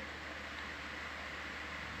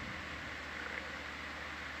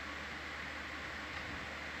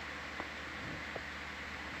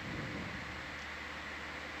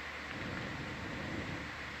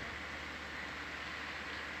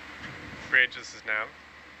 Bridge, this is nav.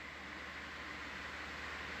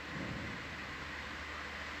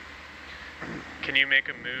 Can you make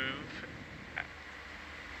a move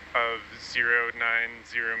of 090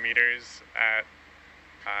 meters at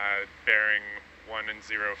bearing 1 and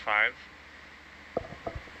 05?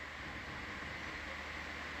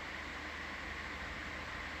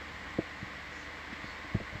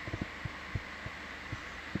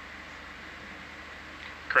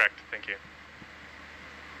 Correct, thank you.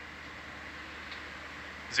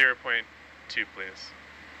 0.2, please.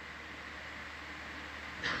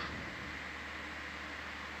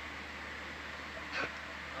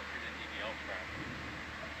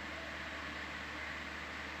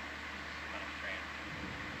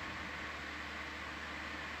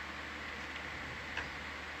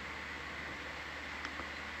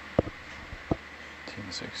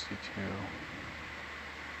 $1862.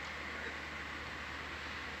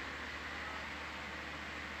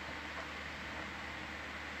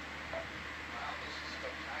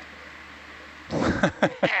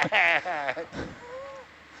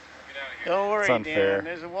 Don't worry, It's unfair. Dan.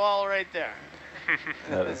 There's a wall right there.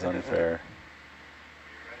 That is unfair.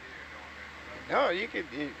 No, you could,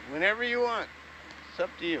 whenever you want. It's up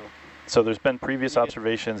to you. So there's been previous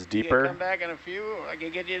observations You can deeper come back in a few. I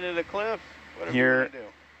can get you to the cliff. Whatever you here, want to do.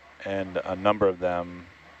 and a number of them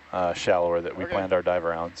shallower that we Okay. planned our dive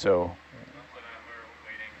around. So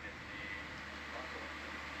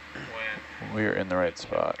we're in the right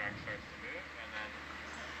spot.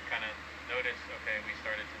 Kind of notice, okay, we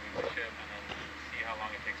started to move the ship, and then see how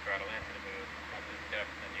long it takes for Atalanta to move at this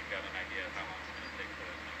depth, and you've got an idea of how long it's going to take for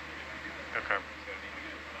those things to move. Okay.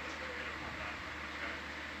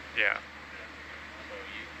 Yeah.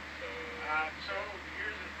 So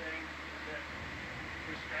here's the thing, is that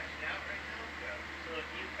we're stretched out right now. Yeah. So if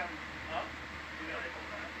you come up, you know,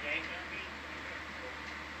 yank on me,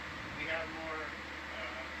 we have more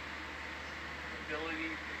ability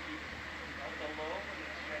to keep up the low when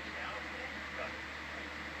it's stretched out. It's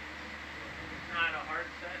not a hard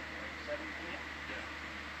set, like 7 feet. Yeah.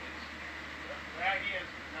 The idea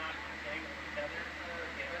is not to tangle the tether or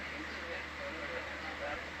get into it.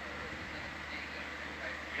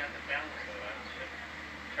 You have to balance it.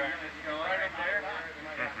 Right up there.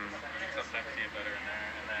 Sometimes see it better in there,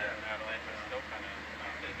 and then Atalanta is still kind of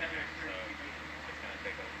in there, so it's going to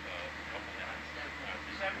take a couple minutes.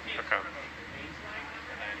 Okay.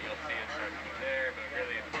 And then you'll see it start to move there, but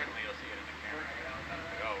really importantly, you'll see it in the camera.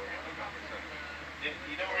 Like, oh, we're going to go for something.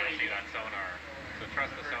 You don't really see it on sonar, so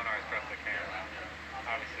trust the sonars, trust the camera.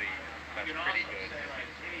 Obviously, that's pretty good.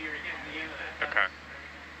 Okay.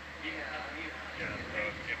 So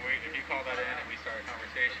if you call that in and we start a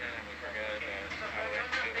conversation and we forget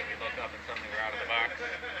that we look up and suddenly we're out of the box,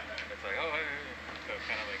 it's like, oh, hey. So it's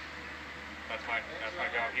kind of like, that's my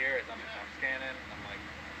job here is I'm scanning, I'm like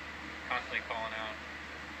constantly calling out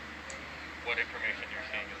what information you're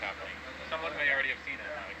seeing is happening. Someone may already have seen it,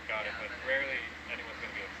 like, got it, but rarely anyone's going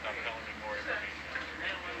to be able to stop telling me more information. Like,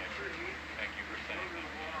 thank you for saying that.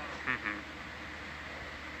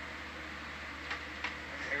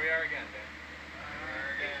 Here we are again, Dan.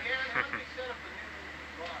 How do we set up a new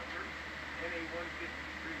block?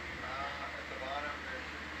 NA-153. At the bottom, there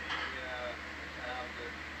should be a tab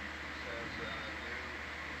that says new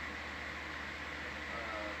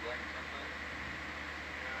blank template.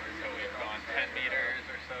 So we've gone 10 meters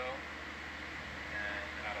or so, and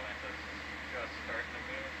Atalanta's just starting to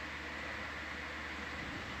move.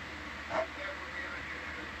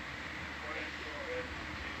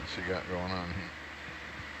 What's he got going on here?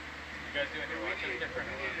 You guys doing your watches different?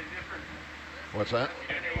 What's that? You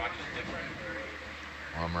doing your watches different?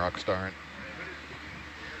 I'm rock starring.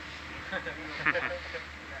 How do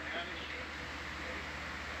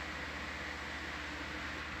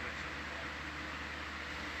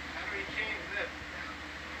we change this?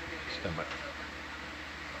 Stem it.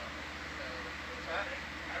 How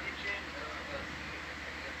do we change this?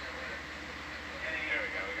 There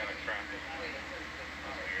we go, we got a traffic.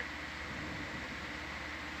 That's weird.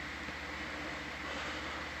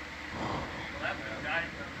 Well, that's a dive.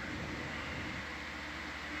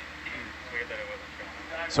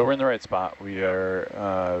 So we're in the right spot. We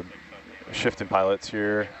are shifting pilots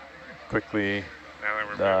here quickly. Now that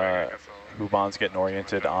we're moving, I guess Hubon's getting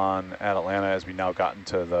oriented on Atalanta as we now gotten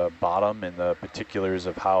to the bottom and the particulars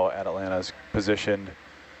of how Atalanta's positioned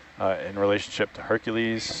in relationship to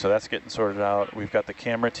Hercules. So that's getting sorted out. We've got the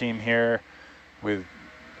camera team here with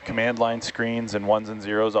command line screens and 1s and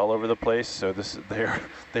 0s all over the place. So this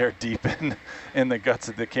they're deep in the guts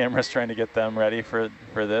of the cameras trying to get them ready for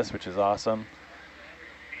this, which is awesome.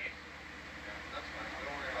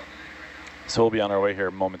 So we'll be on our way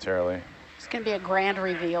here momentarily. It's going to be a grand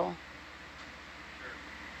reveal.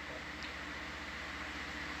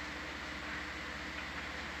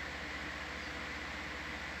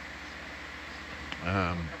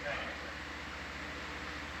 Right,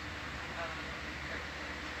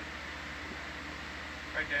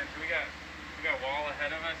 Dan, so we got wall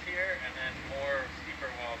ahead of us here, and then more steeper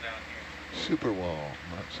wall down here. Super wall.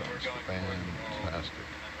 That sounds fantastic.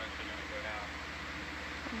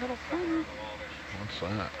 A little fun. What's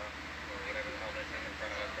that?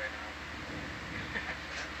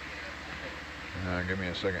 Give me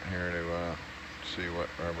a second here to see what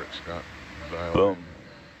Robert's got dialed Boom.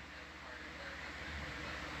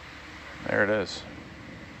 in. There it is.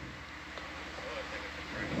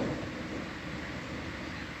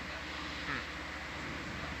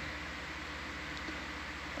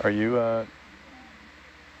 Are you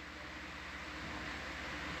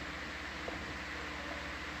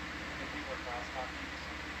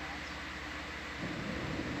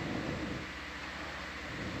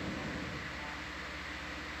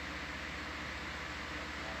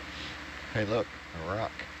Hey, look, a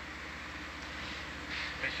rock.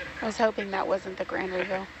 I was hoping that wasn't the grand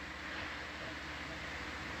reveal.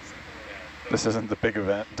 This isn't the big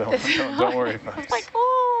event. Don't worry about it. I was like,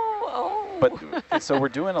 oh. But so we're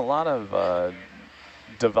doing a lot of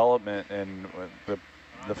development, and the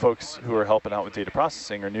folks who are helping out with data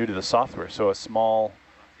processing are new to the software. So a small,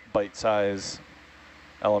 bite-size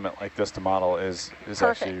element like this to model is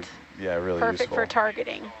actually really perfect useful. for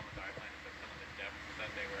targeting.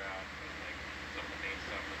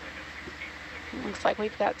 Looks like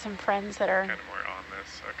we've got some friends that are kind of more on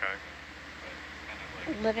this. Okay.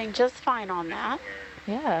 living just fine on that.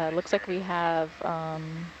 Yeah, it looks like we have a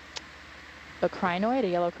crinoid, a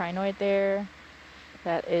yellow crinoid there.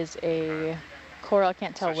 That is a coral. I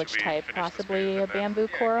can't tell which type, possibly a bamboo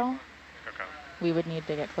coral. Okay. We would need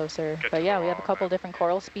to get closer. But yeah, we have a couple different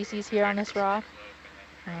coral species here on this rock.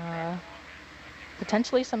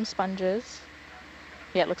 Potentially some sponges.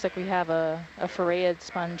 Yeah, it looks like we have a Farreid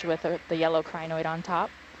sponge with the yellow crinoid on top.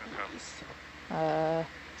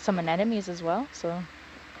 Some anemones as well, so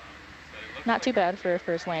not too bad for a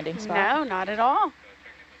first landing spot. No, not at all.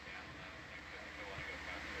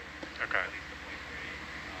 Okay.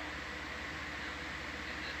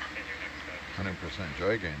 100%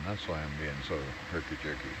 joy gain. That's why I'm being so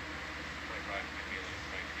herky-jerky.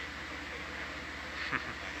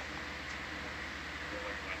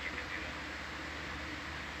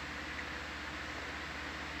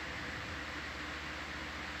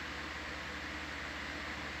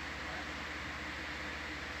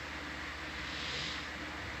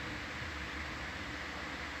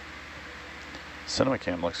 Cinema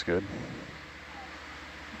cam looks good.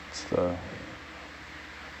 It's the I was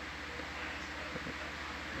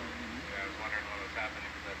wondering what was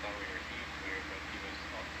happening because I thought we were huge here, but he was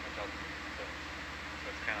much else. So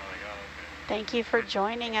it's kind of like, oh, okay. Thank you for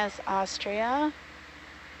joining us, Austria.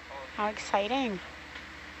 How exciting.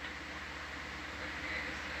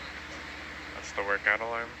 That's the workout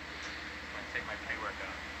alarm. I'm going to take my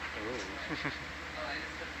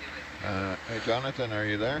pre-workout. Hey, Jonathan, are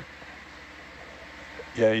you there?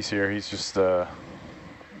 Yeah, he's here. He's just Are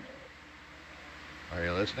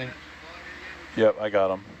you listening? Yep, I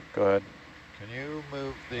got him. Go ahead. Can you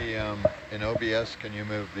move the, in OBS, can you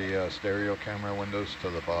move the stereo camera windows to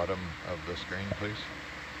the bottom of the screen, please?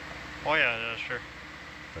 Oh yeah, sure.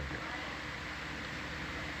 Thank you.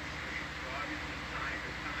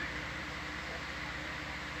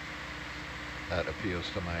 That appeals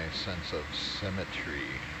to my sense of symmetry,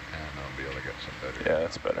 and I'll be able to get some better. Yeah,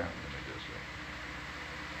 that's better. Images.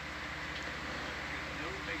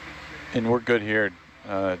 And we're good here,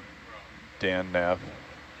 Dan, Nav.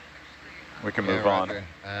 We can move on.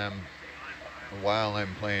 While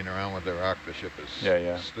I'm playing around with the rock, the ship is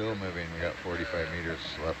still moving. We got 45 meters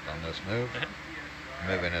left on this move.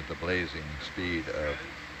 Moving at the blazing speed of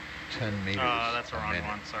 10 meters. That's the wrong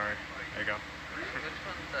one, sorry. There you go. Which one's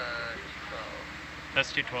 212?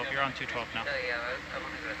 That's 212. You're on 212 now. Oh yeah, I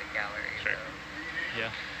want to go to the gallery. Sure. So.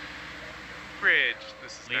 Yeah. Bridge.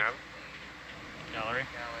 This is Leave. Nav. Gallery.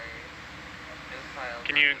 Gallery. This file.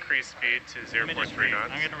 Can you increase speed to 0.3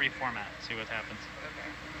 knots? I'm going to reformat, see what happens.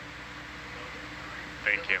 Okay.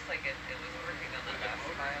 Thank you. It looks like it was working on the last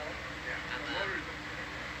file, and then...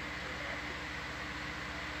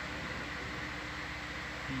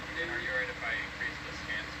 Are you alright if I increase the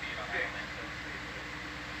scan speed on Atlanta?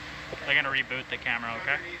 I'm going to reboot the camera,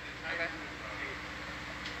 okay? Okay.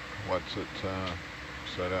 What's it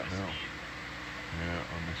set at now? Yeah,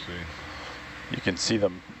 let me see. You can see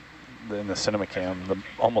them in the CinemaCam,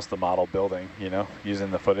 almost the model building, you know,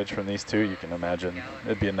 using the footage from these two. You can imagine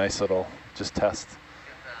it'd be a nice little just test.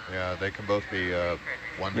 Yeah, they can both be 1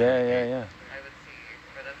 Yeah. I would see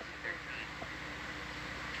for them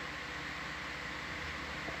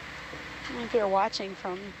 213. If you're watching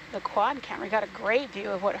from the quad camera, you got a great view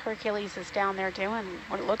of what Hercules is down there doing,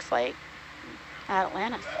 what it looks like at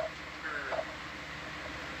Atlantis.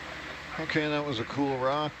 Okay, that was a cool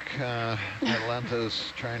rock.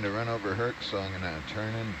 Atlanta's trying to run over Herc, so I'm gonna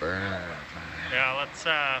turn and burn. Yeah,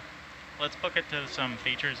 let's book it to some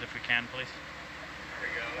features if we can, please.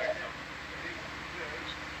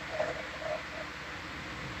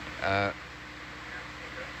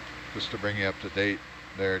 Just to bring you up to date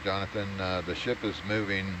there, Jonathan, the ship is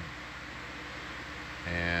moving,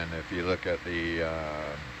 and if you look at the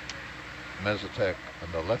mesotech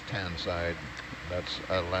on the left-hand side, that's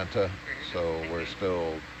Atlanta, so we're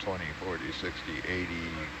still 20, 40, 60, 80,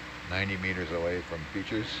 90 meters away from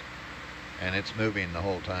features, and it's moving the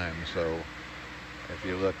whole time. So if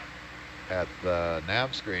you look at the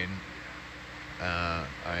nav screen,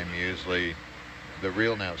 I'm usually, the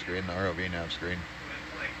real nav screen, the ROV nav screen,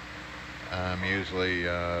 I'm usually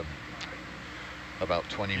about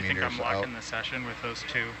 20 meters out. You think I'm locking the session with those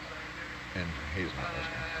two? And he's not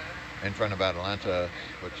listening. In front of Atlanta,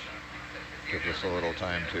 which gives us a little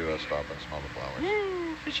time to stop and smell the flowers.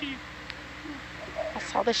 Woo, fishy. I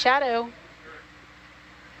saw the shadow.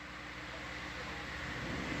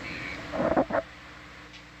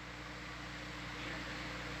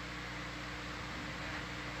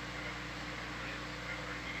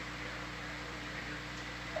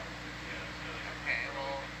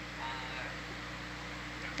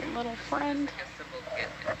 Little friend. I guess that we'll get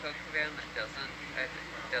info command that doesn't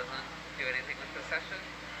do anything with the session.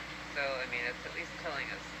 So I mean, it's at least telling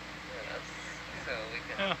us this, so we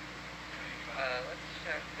can. Let's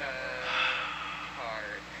check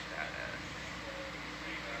card status.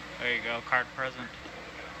 There you go, card present.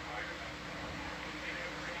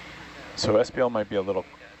 So SPL might be a little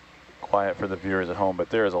quiet for the viewers at home, but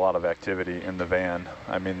there is a lot of activity in the van.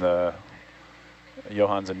 I mean,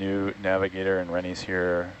 Johan's a new navigator, and Rennie's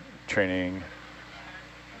here training.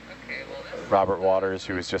 Okay, well, Robert Waters,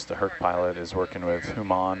 who is just a Herc pilot, is working with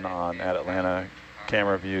Human on at Atlanta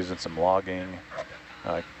camera views and some logging,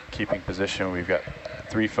 keeping position. We've got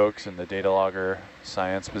 3 folks in the data logger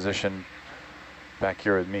science position back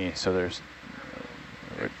here with me. So there's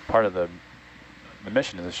part of the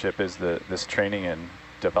mission of the ship is this training and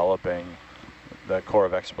developing the core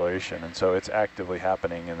of exploration, and so it's actively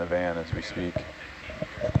happening in the van as we speak.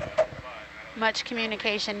 Much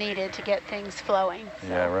communication needed to get things flowing. So.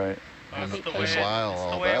 Yeah, right. And while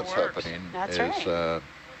all that's happening, that's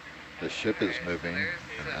the ship is moving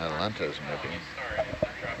and Atlanta is moving,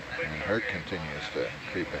 and Herc continues to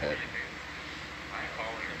creep ahead.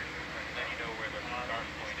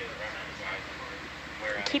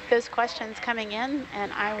 Keep those questions coming in,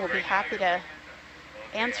 and I will be happy to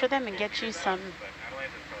answer them and get you some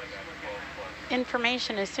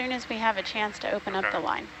information as soon as we have a chance to open up the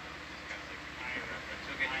line.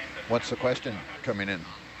 What's the question coming in?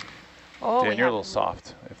 Oh, Dan, you're a little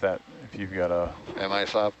soft. If you've got a. Am I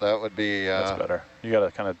soft? That would be. That's better. You got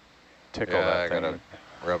to kind of tickle that thing. I got to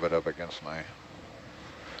rub it up against my.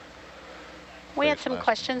 We had some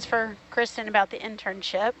questions for Kristen about the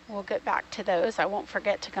internship. We'll get back to those. I won't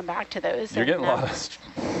forget to come back to those. You're getting lost.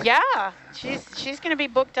 Yeah, she's going to be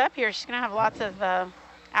booked up here. She's going to have lots of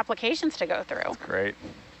applications to go through. That's great.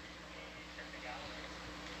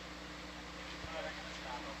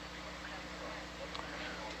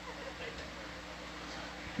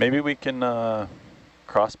 Maybe we can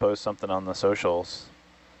cross-post something on the socials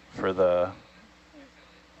for the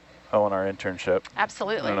ONR internship.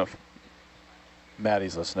 Absolutely. I don't know if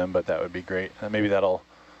Maddie's listening, but that would be great. And maybe that'll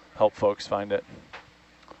help folks find it.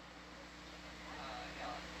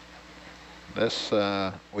 This,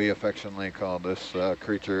 we affectionately call this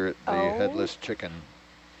creature the headless chicken.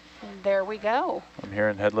 There we go. I'm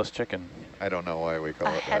hearing headless chicken. I don't know why we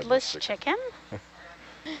call it headless chicken.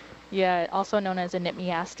 Yeah, also known as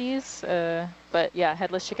anemones, but yeah,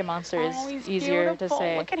 headless chicken monster is easier beautiful. to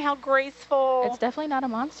say. Look at how graceful. It's definitely not a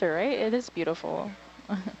monster, right? It is beautiful.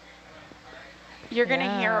 You're going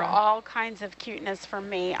to hear all kinds of cuteness from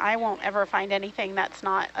me. I won't ever find anything that's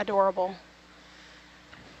not adorable.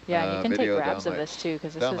 Yeah, you can take Video grabs of downlights. this too,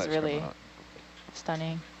 because this Downlights is coming really out.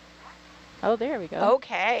 stunning. Oh, there we go.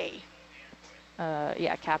 Okay.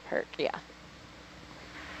 Yeah, Cap Herc, yeah.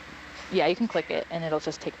 Yeah, you can click it and it'll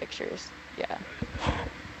just take pictures. Yeah.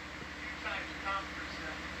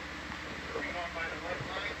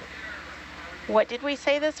 What did we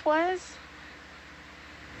say this was?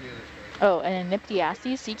 Oh, an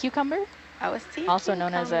Anemones sea cucumber? Oh, a sea also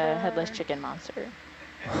known as a cucumber. headless chicken monster.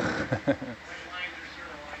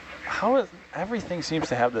 How is everything seems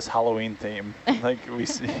to have this Halloween theme? Like we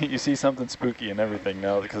see, you see something spooky and everything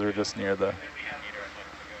now because we're just near the.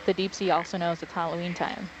 The deep sea also knows it's Halloween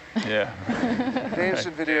time. Yeah. Dave's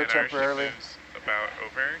in video temporarily. About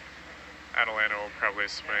over. Atalanta will probably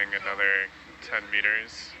swing another 10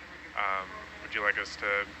 meters. Would you like us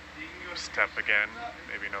to step again,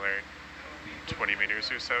 maybe another 20 meters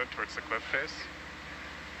or so towards the cliff face?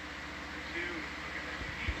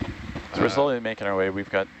 So we're slowly making our way. We've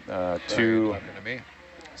got two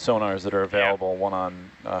sonars that are available, one on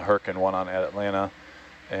Herc and one on Atlanta,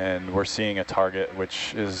 and we're seeing a target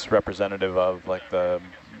which is representative of like the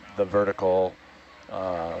vertical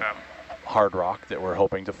hard rock that we're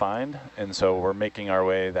hoping to find, and so we're making our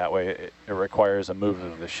way that way. It requires a move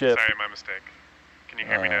of the ship. Sorry, my mistake. Can you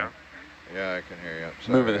hear me now? Yeah, I can hear you.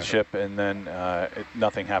 Sorry, Move of the ship, and then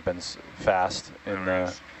nothing happens fast in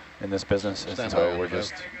this business, and Stand so by, we're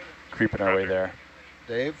just creeping our way there.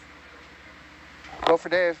 Dave? Go for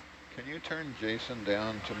Dave. Can you turn Jason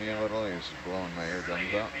down to me a little? He's blowing my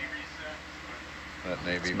eardrums out. That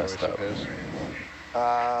Navy voice of his.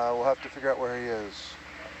 We'll have to figure out where he is.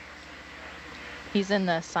 He's in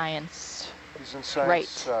the science. He's in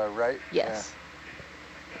science, right? Yes.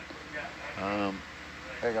 Yeah.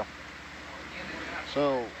 There you go.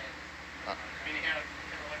 So,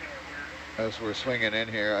 as we're swinging in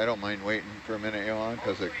here, I don't mind waiting for a minute, Johan,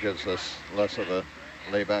 because it gives us less of a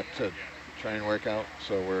layback to try and work out.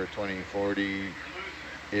 So we're 20,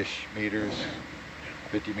 40-ish meters,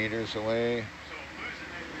 50 meters away.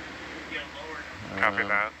 Copy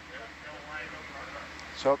that.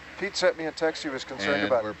 So Pete sent me a text. He was concerned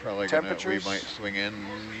about we're probably temperatures. We might swing in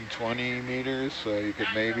 20 meters, so you could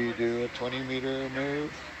maybe do a 20-meter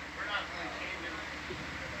move.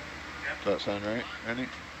 Does that sound right, Rennie?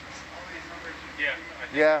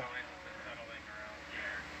 Yeah.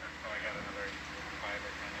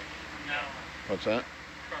 What's that?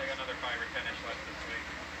 Probably got another 5 or 10-ish left this week.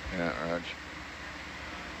 Yeah, Raj.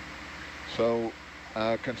 So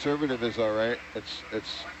conservative is all right.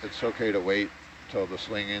 It's okay to wait till the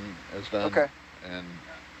swinging is done. Okay. And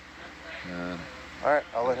all right,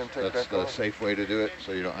 I'll let him take that's that. the safe way to do it,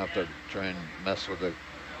 so you don't have to try and mess with it.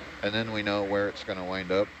 And then we know where it's going to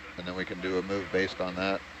wind up, and then we can do a move based on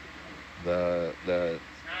that. The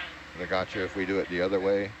gotcha if we do it the other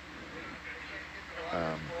way.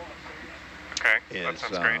 Okay, that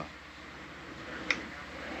sounds great.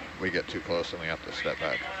 We get too close and we have to step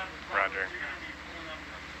back. Roger.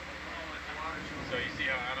 So you see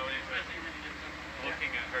how Atalanta is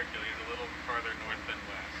looking at Hercules a little farther north than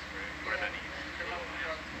west, right? Or than east.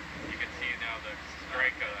 You can see now the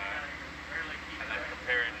strike of that, and then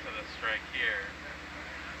compare it to the strike here.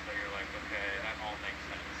 So you're like, okay, that all makes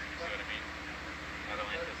sense. You see what I mean?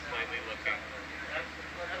 Atalanta is slightly looking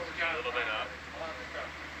a little bit up,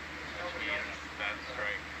 which means that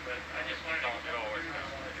strike. It all works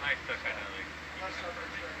out. It's nice to kind of like keep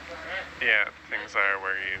confirming. Yeah, things are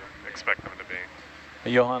where you expect them to be.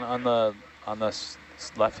 Hey, Johan, on the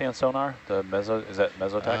left-hand sonar, the is that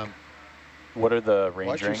Mesotech? What are the range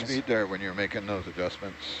Watch rings? your speed there when you're making those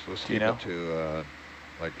adjustments. Let's keep it to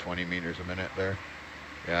like 20 meters a minute there.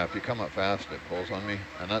 Yeah, if you come up fast, it pulls on me,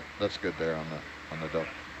 and that's good there on the duck.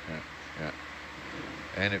 Yeah.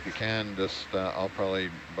 And if you can, just I'll probably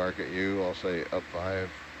bark at you. I'll say up 5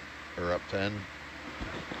 or up 10.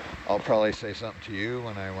 I'll probably say something to you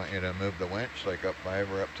when I want you to move the winch, like up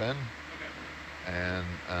 5 or up 10. And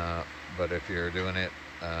but if you're doing it,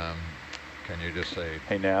 can you just say,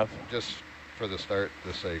 hey Nav? Just for the start,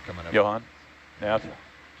 just say coming up. Johan, Nav?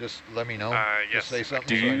 Just let me know. Yes. Just say something.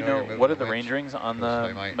 Do so you I know you're what are moving the range rings on the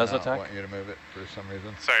I might not Mesotech? want you to move it for some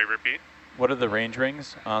reason. Sorry, repeat. What are the range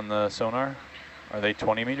rings on the sonar? Are they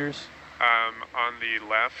 20 meters? On the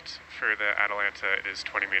left for the Atalanta, it is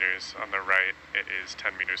 20 meters. On the right, it is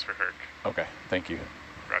 10 meters for Herc. Okay, thank you.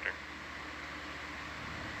 Roger.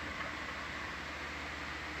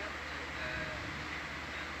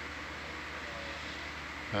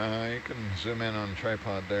 You can zoom in on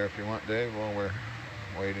tripod there if you want, Dave, while we're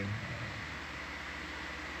waiting.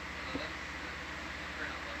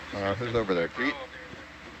 Who's over there, Pete?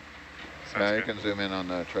 Sounds Yeah, you good. can zoom in on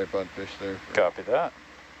the tripod fish there. Copy that.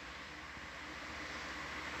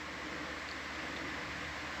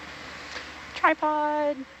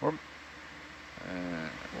 Tripod.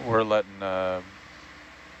 We're letting, yeah,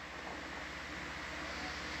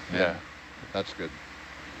 that's good.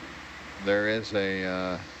 There is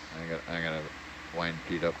a, I gotta wind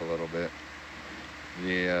Pete up a little bit.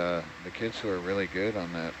 The kids who are really good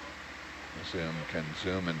on that zoom can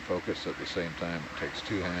zoom and focus at the same time. It takes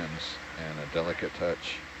two hands and a delicate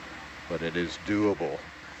touch, but it is doable.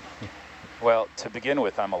 Well, to begin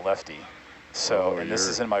with, I'm a lefty. So, and this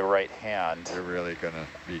is in my right hand. You're really gonna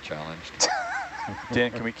be challenged.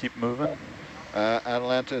 Dan, can we keep moving?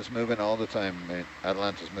 Atalanta is moving all the time, mate.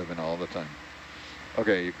 Atalanta's moving all the time.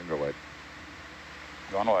 Okay, you can go wide.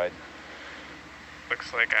 Going wide.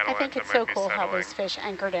 Looks like I Atalanta think it's might so be cool how settling. those fish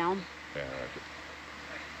anchor down. Yeah, I like it.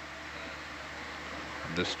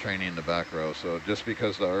 I'm just training the back row, so just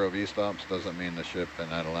because the ROV stops doesn't mean the ship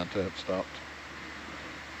and Atalanta have stopped.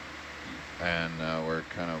 And we're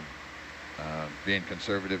kind of being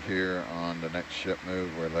conservative here on the next ship move.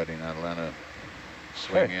 We're letting Atalanta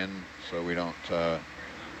swing in so we don't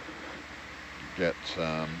get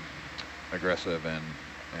aggressive and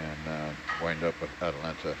wind up with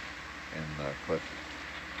Atalanta in the cliff.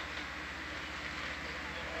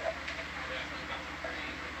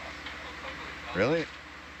 Really?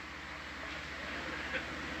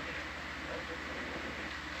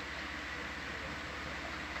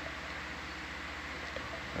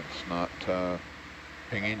 That's not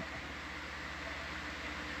pinging. You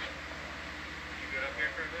good up here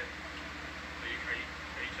for a bit? Are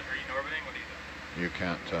you orbiting? What are you doing? You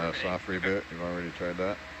can't soft reboot. You've already tried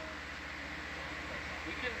that.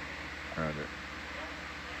 We can Roger.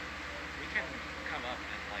 come up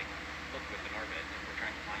and like look with an orbit if we're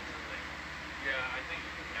trying to find something. Yeah, I think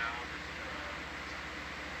now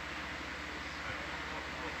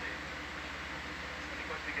we'll see. I think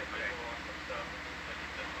once we get visual on some stuff,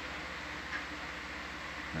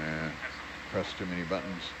 Press too many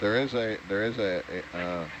buttons. There is a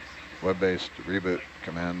web-based reboot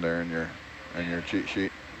command there in your cheat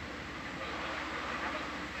sheet.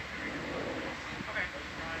 Okay.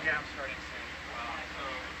 Yeah, I'm starting to see. So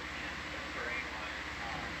terrain wise,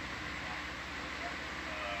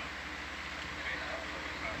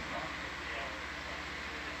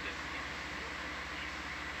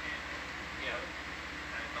 yeah,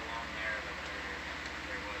 and along there,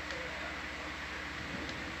 there was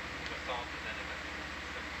basalt, and then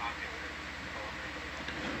some pockets of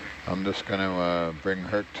I'm just going to bring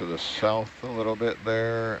Herc to the south a little bit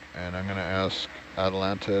there, and I'm going to ask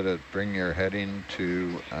Atalanta to bring your heading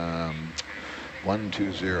to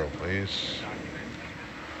 120, please.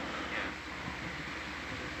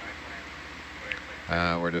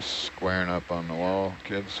 We're just squaring up on the wall,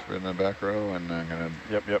 kids, for the back row, and I'm going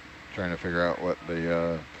to trying to figure out what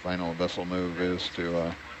the final vessel move is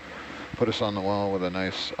to put us on the wall with a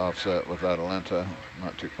nice offset with Atalanta.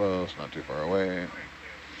 Not too close, not too far away.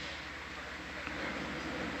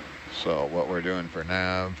 So what we're doing for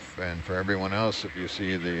nav and for everyone else, if you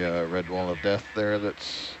see the red wall of death there,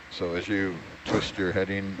 so as you twist your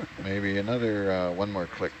heading, maybe another one more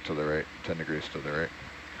click to the right, 10 degrees to the right.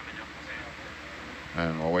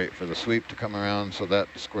 And we'll wait for the sweep to come around, so that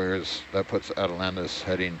puts Atalanta's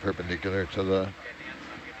heading perpendicular to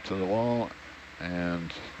the wall,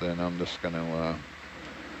 and then I'm just going to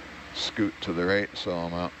scoot to the right, so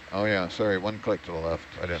I'm out. Oh yeah, sorry, one click to the left.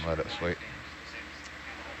 I didn't let it sweep.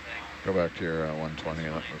 Go back to your 120,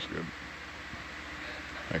 that was good.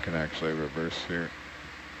 I can actually reverse here.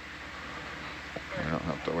 I don't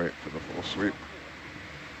have to wait for the full sweep.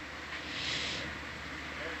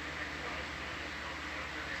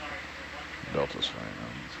 Delta's fine.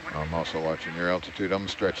 I'm also watching your altitude. I'm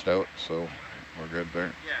stretched out, so we're good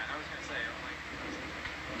there. Yeah, I was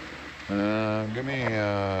gonna say, Give me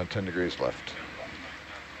 10 degrees left.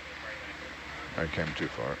 I came too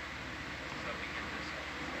far.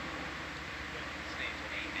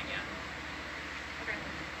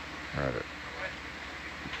 Right it.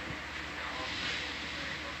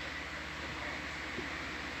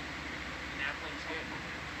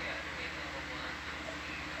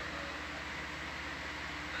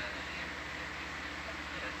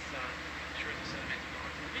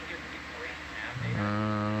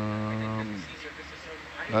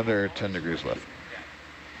 Another 10 degrees left.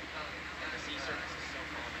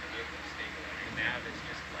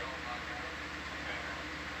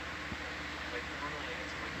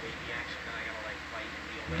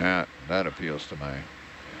 That appeals to my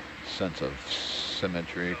sense of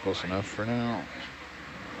symmetry. Close enough for now.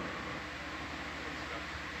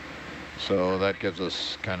 So that gives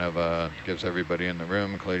us kind of, gives everybody in the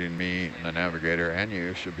room, including me and the navigator, and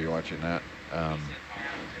you should be watching that.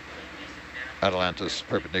 Atalanta's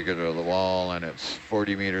perpendicular to the wall, and it's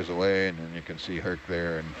 40 meters away, and then you can see Herc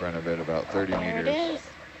there in front of it about 30 meters. There it is.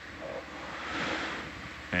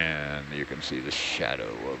 And you can see the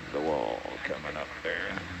shadow of the wall coming up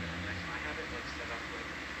there.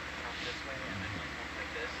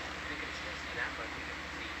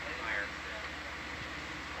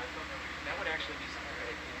 That would actually be something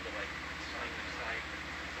really cool to like swing them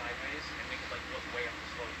sideways, and we could like look way up the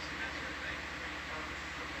slopes and that sort of thing.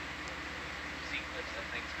 See cliffs and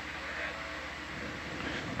things coming up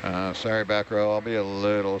ahead. Sorry, back row. I'll be a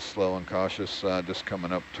little slow and cautious just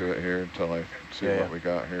coming up to it here until I see what we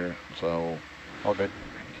got here. So all good.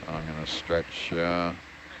 I'm gonna stretch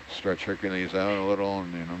Hercules out a little,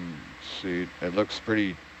 and see. It looks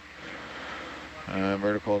pretty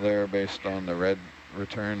vertical there based on the red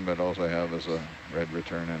return, but all I have is a red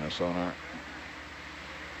return and a sonar.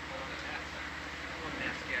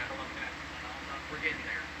 We're getting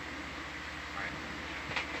there.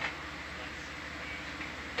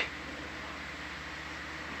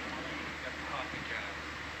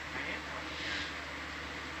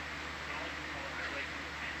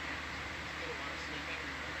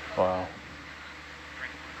 Wow.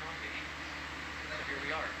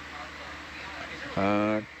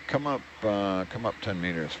 Come up 10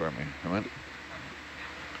 meters for me. Come on.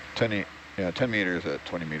 10 meters at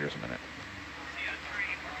 20 meters a minute.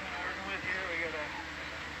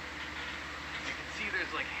 You can see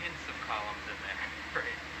there's like hints of columns in there,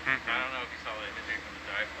 right? I don't know if you saw the imagery from the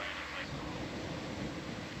dive plane.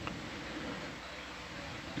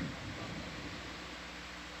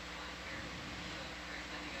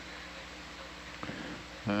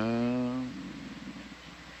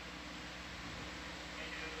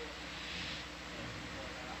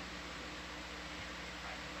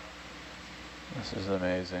 This is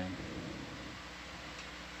amazing.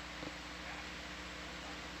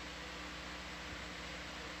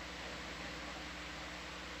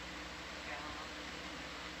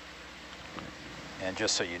 And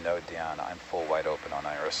just so you know, Dan, I'm full wide open on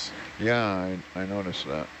Iris. Yeah, I noticed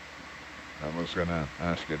that. I was gonna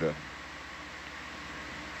ask you to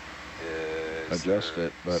adjust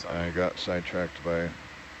it, but I got sidetracked by,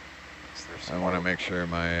 I want to make sure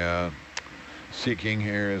my seeking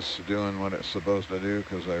here is doing what it's supposed to do,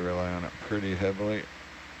 because I rely on it pretty heavily.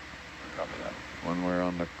 Copy that. When we're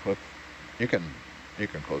on the cliff, you can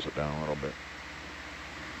close it down a little bit.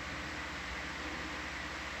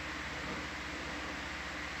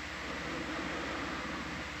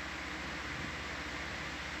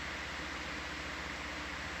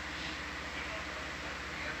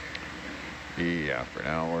 Yeah, for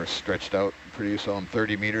now we're stretched out pretty, so I'm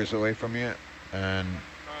 30 meters away from you, and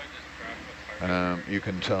you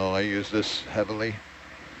can tell I use this heavily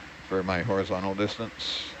for my horizontal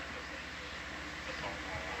distance.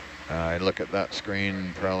 I look at that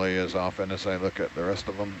screen probably as often as I look at the rest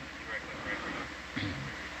of them.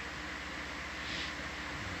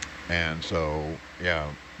 And so, yeah,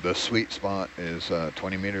 the sweet spot is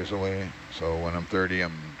 20 meters away. So when I'm 30,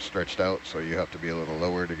 I'm stretched out, so you have to be a little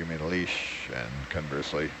lower to give me the leash. And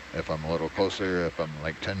conversely, if I'm a little closer, if I'm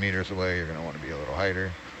like 10 meters away, you're gonna want to be a little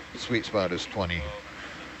higher. The sweet spot is 20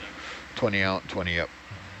 out, 20 up.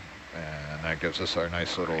 And that gives us our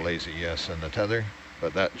nice little lazy yes in the tether,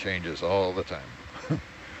 but that changes all the time.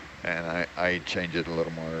 And I change it a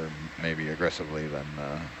little more maybe aggressively than,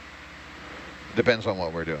 depends on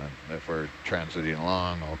what we're doing. If we're transiting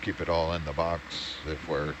along, I'll keep it all in the box. If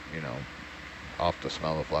we're, off to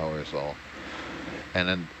smell the flowers, and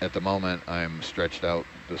then at the moment I'm stretched out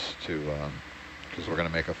just to, because we're gonna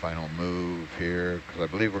make a final move here, because I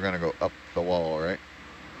believe we're gonna go up the wall, right?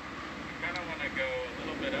 We kind of want to go a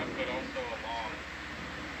little bit up, but also along,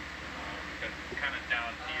 because kind of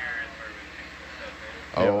down here is where we think the stuff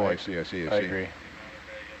is. Oh, I see. I agree.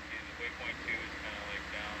 Waypoint 2 is kind of like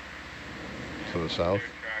down to the south.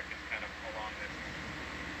 Third track is kind of along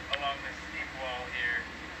this steep wall here.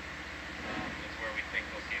 Is where we think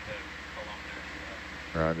we'll see the columnar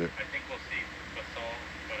stuff. Roger. I think we'll see basalt,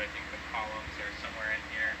 but I think the columns are somewhere in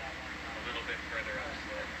here, a little bit further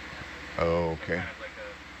upslope. Oh, okay. So kind of like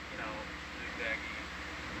a, zigzaggy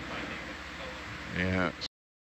finding with the column. Yeah.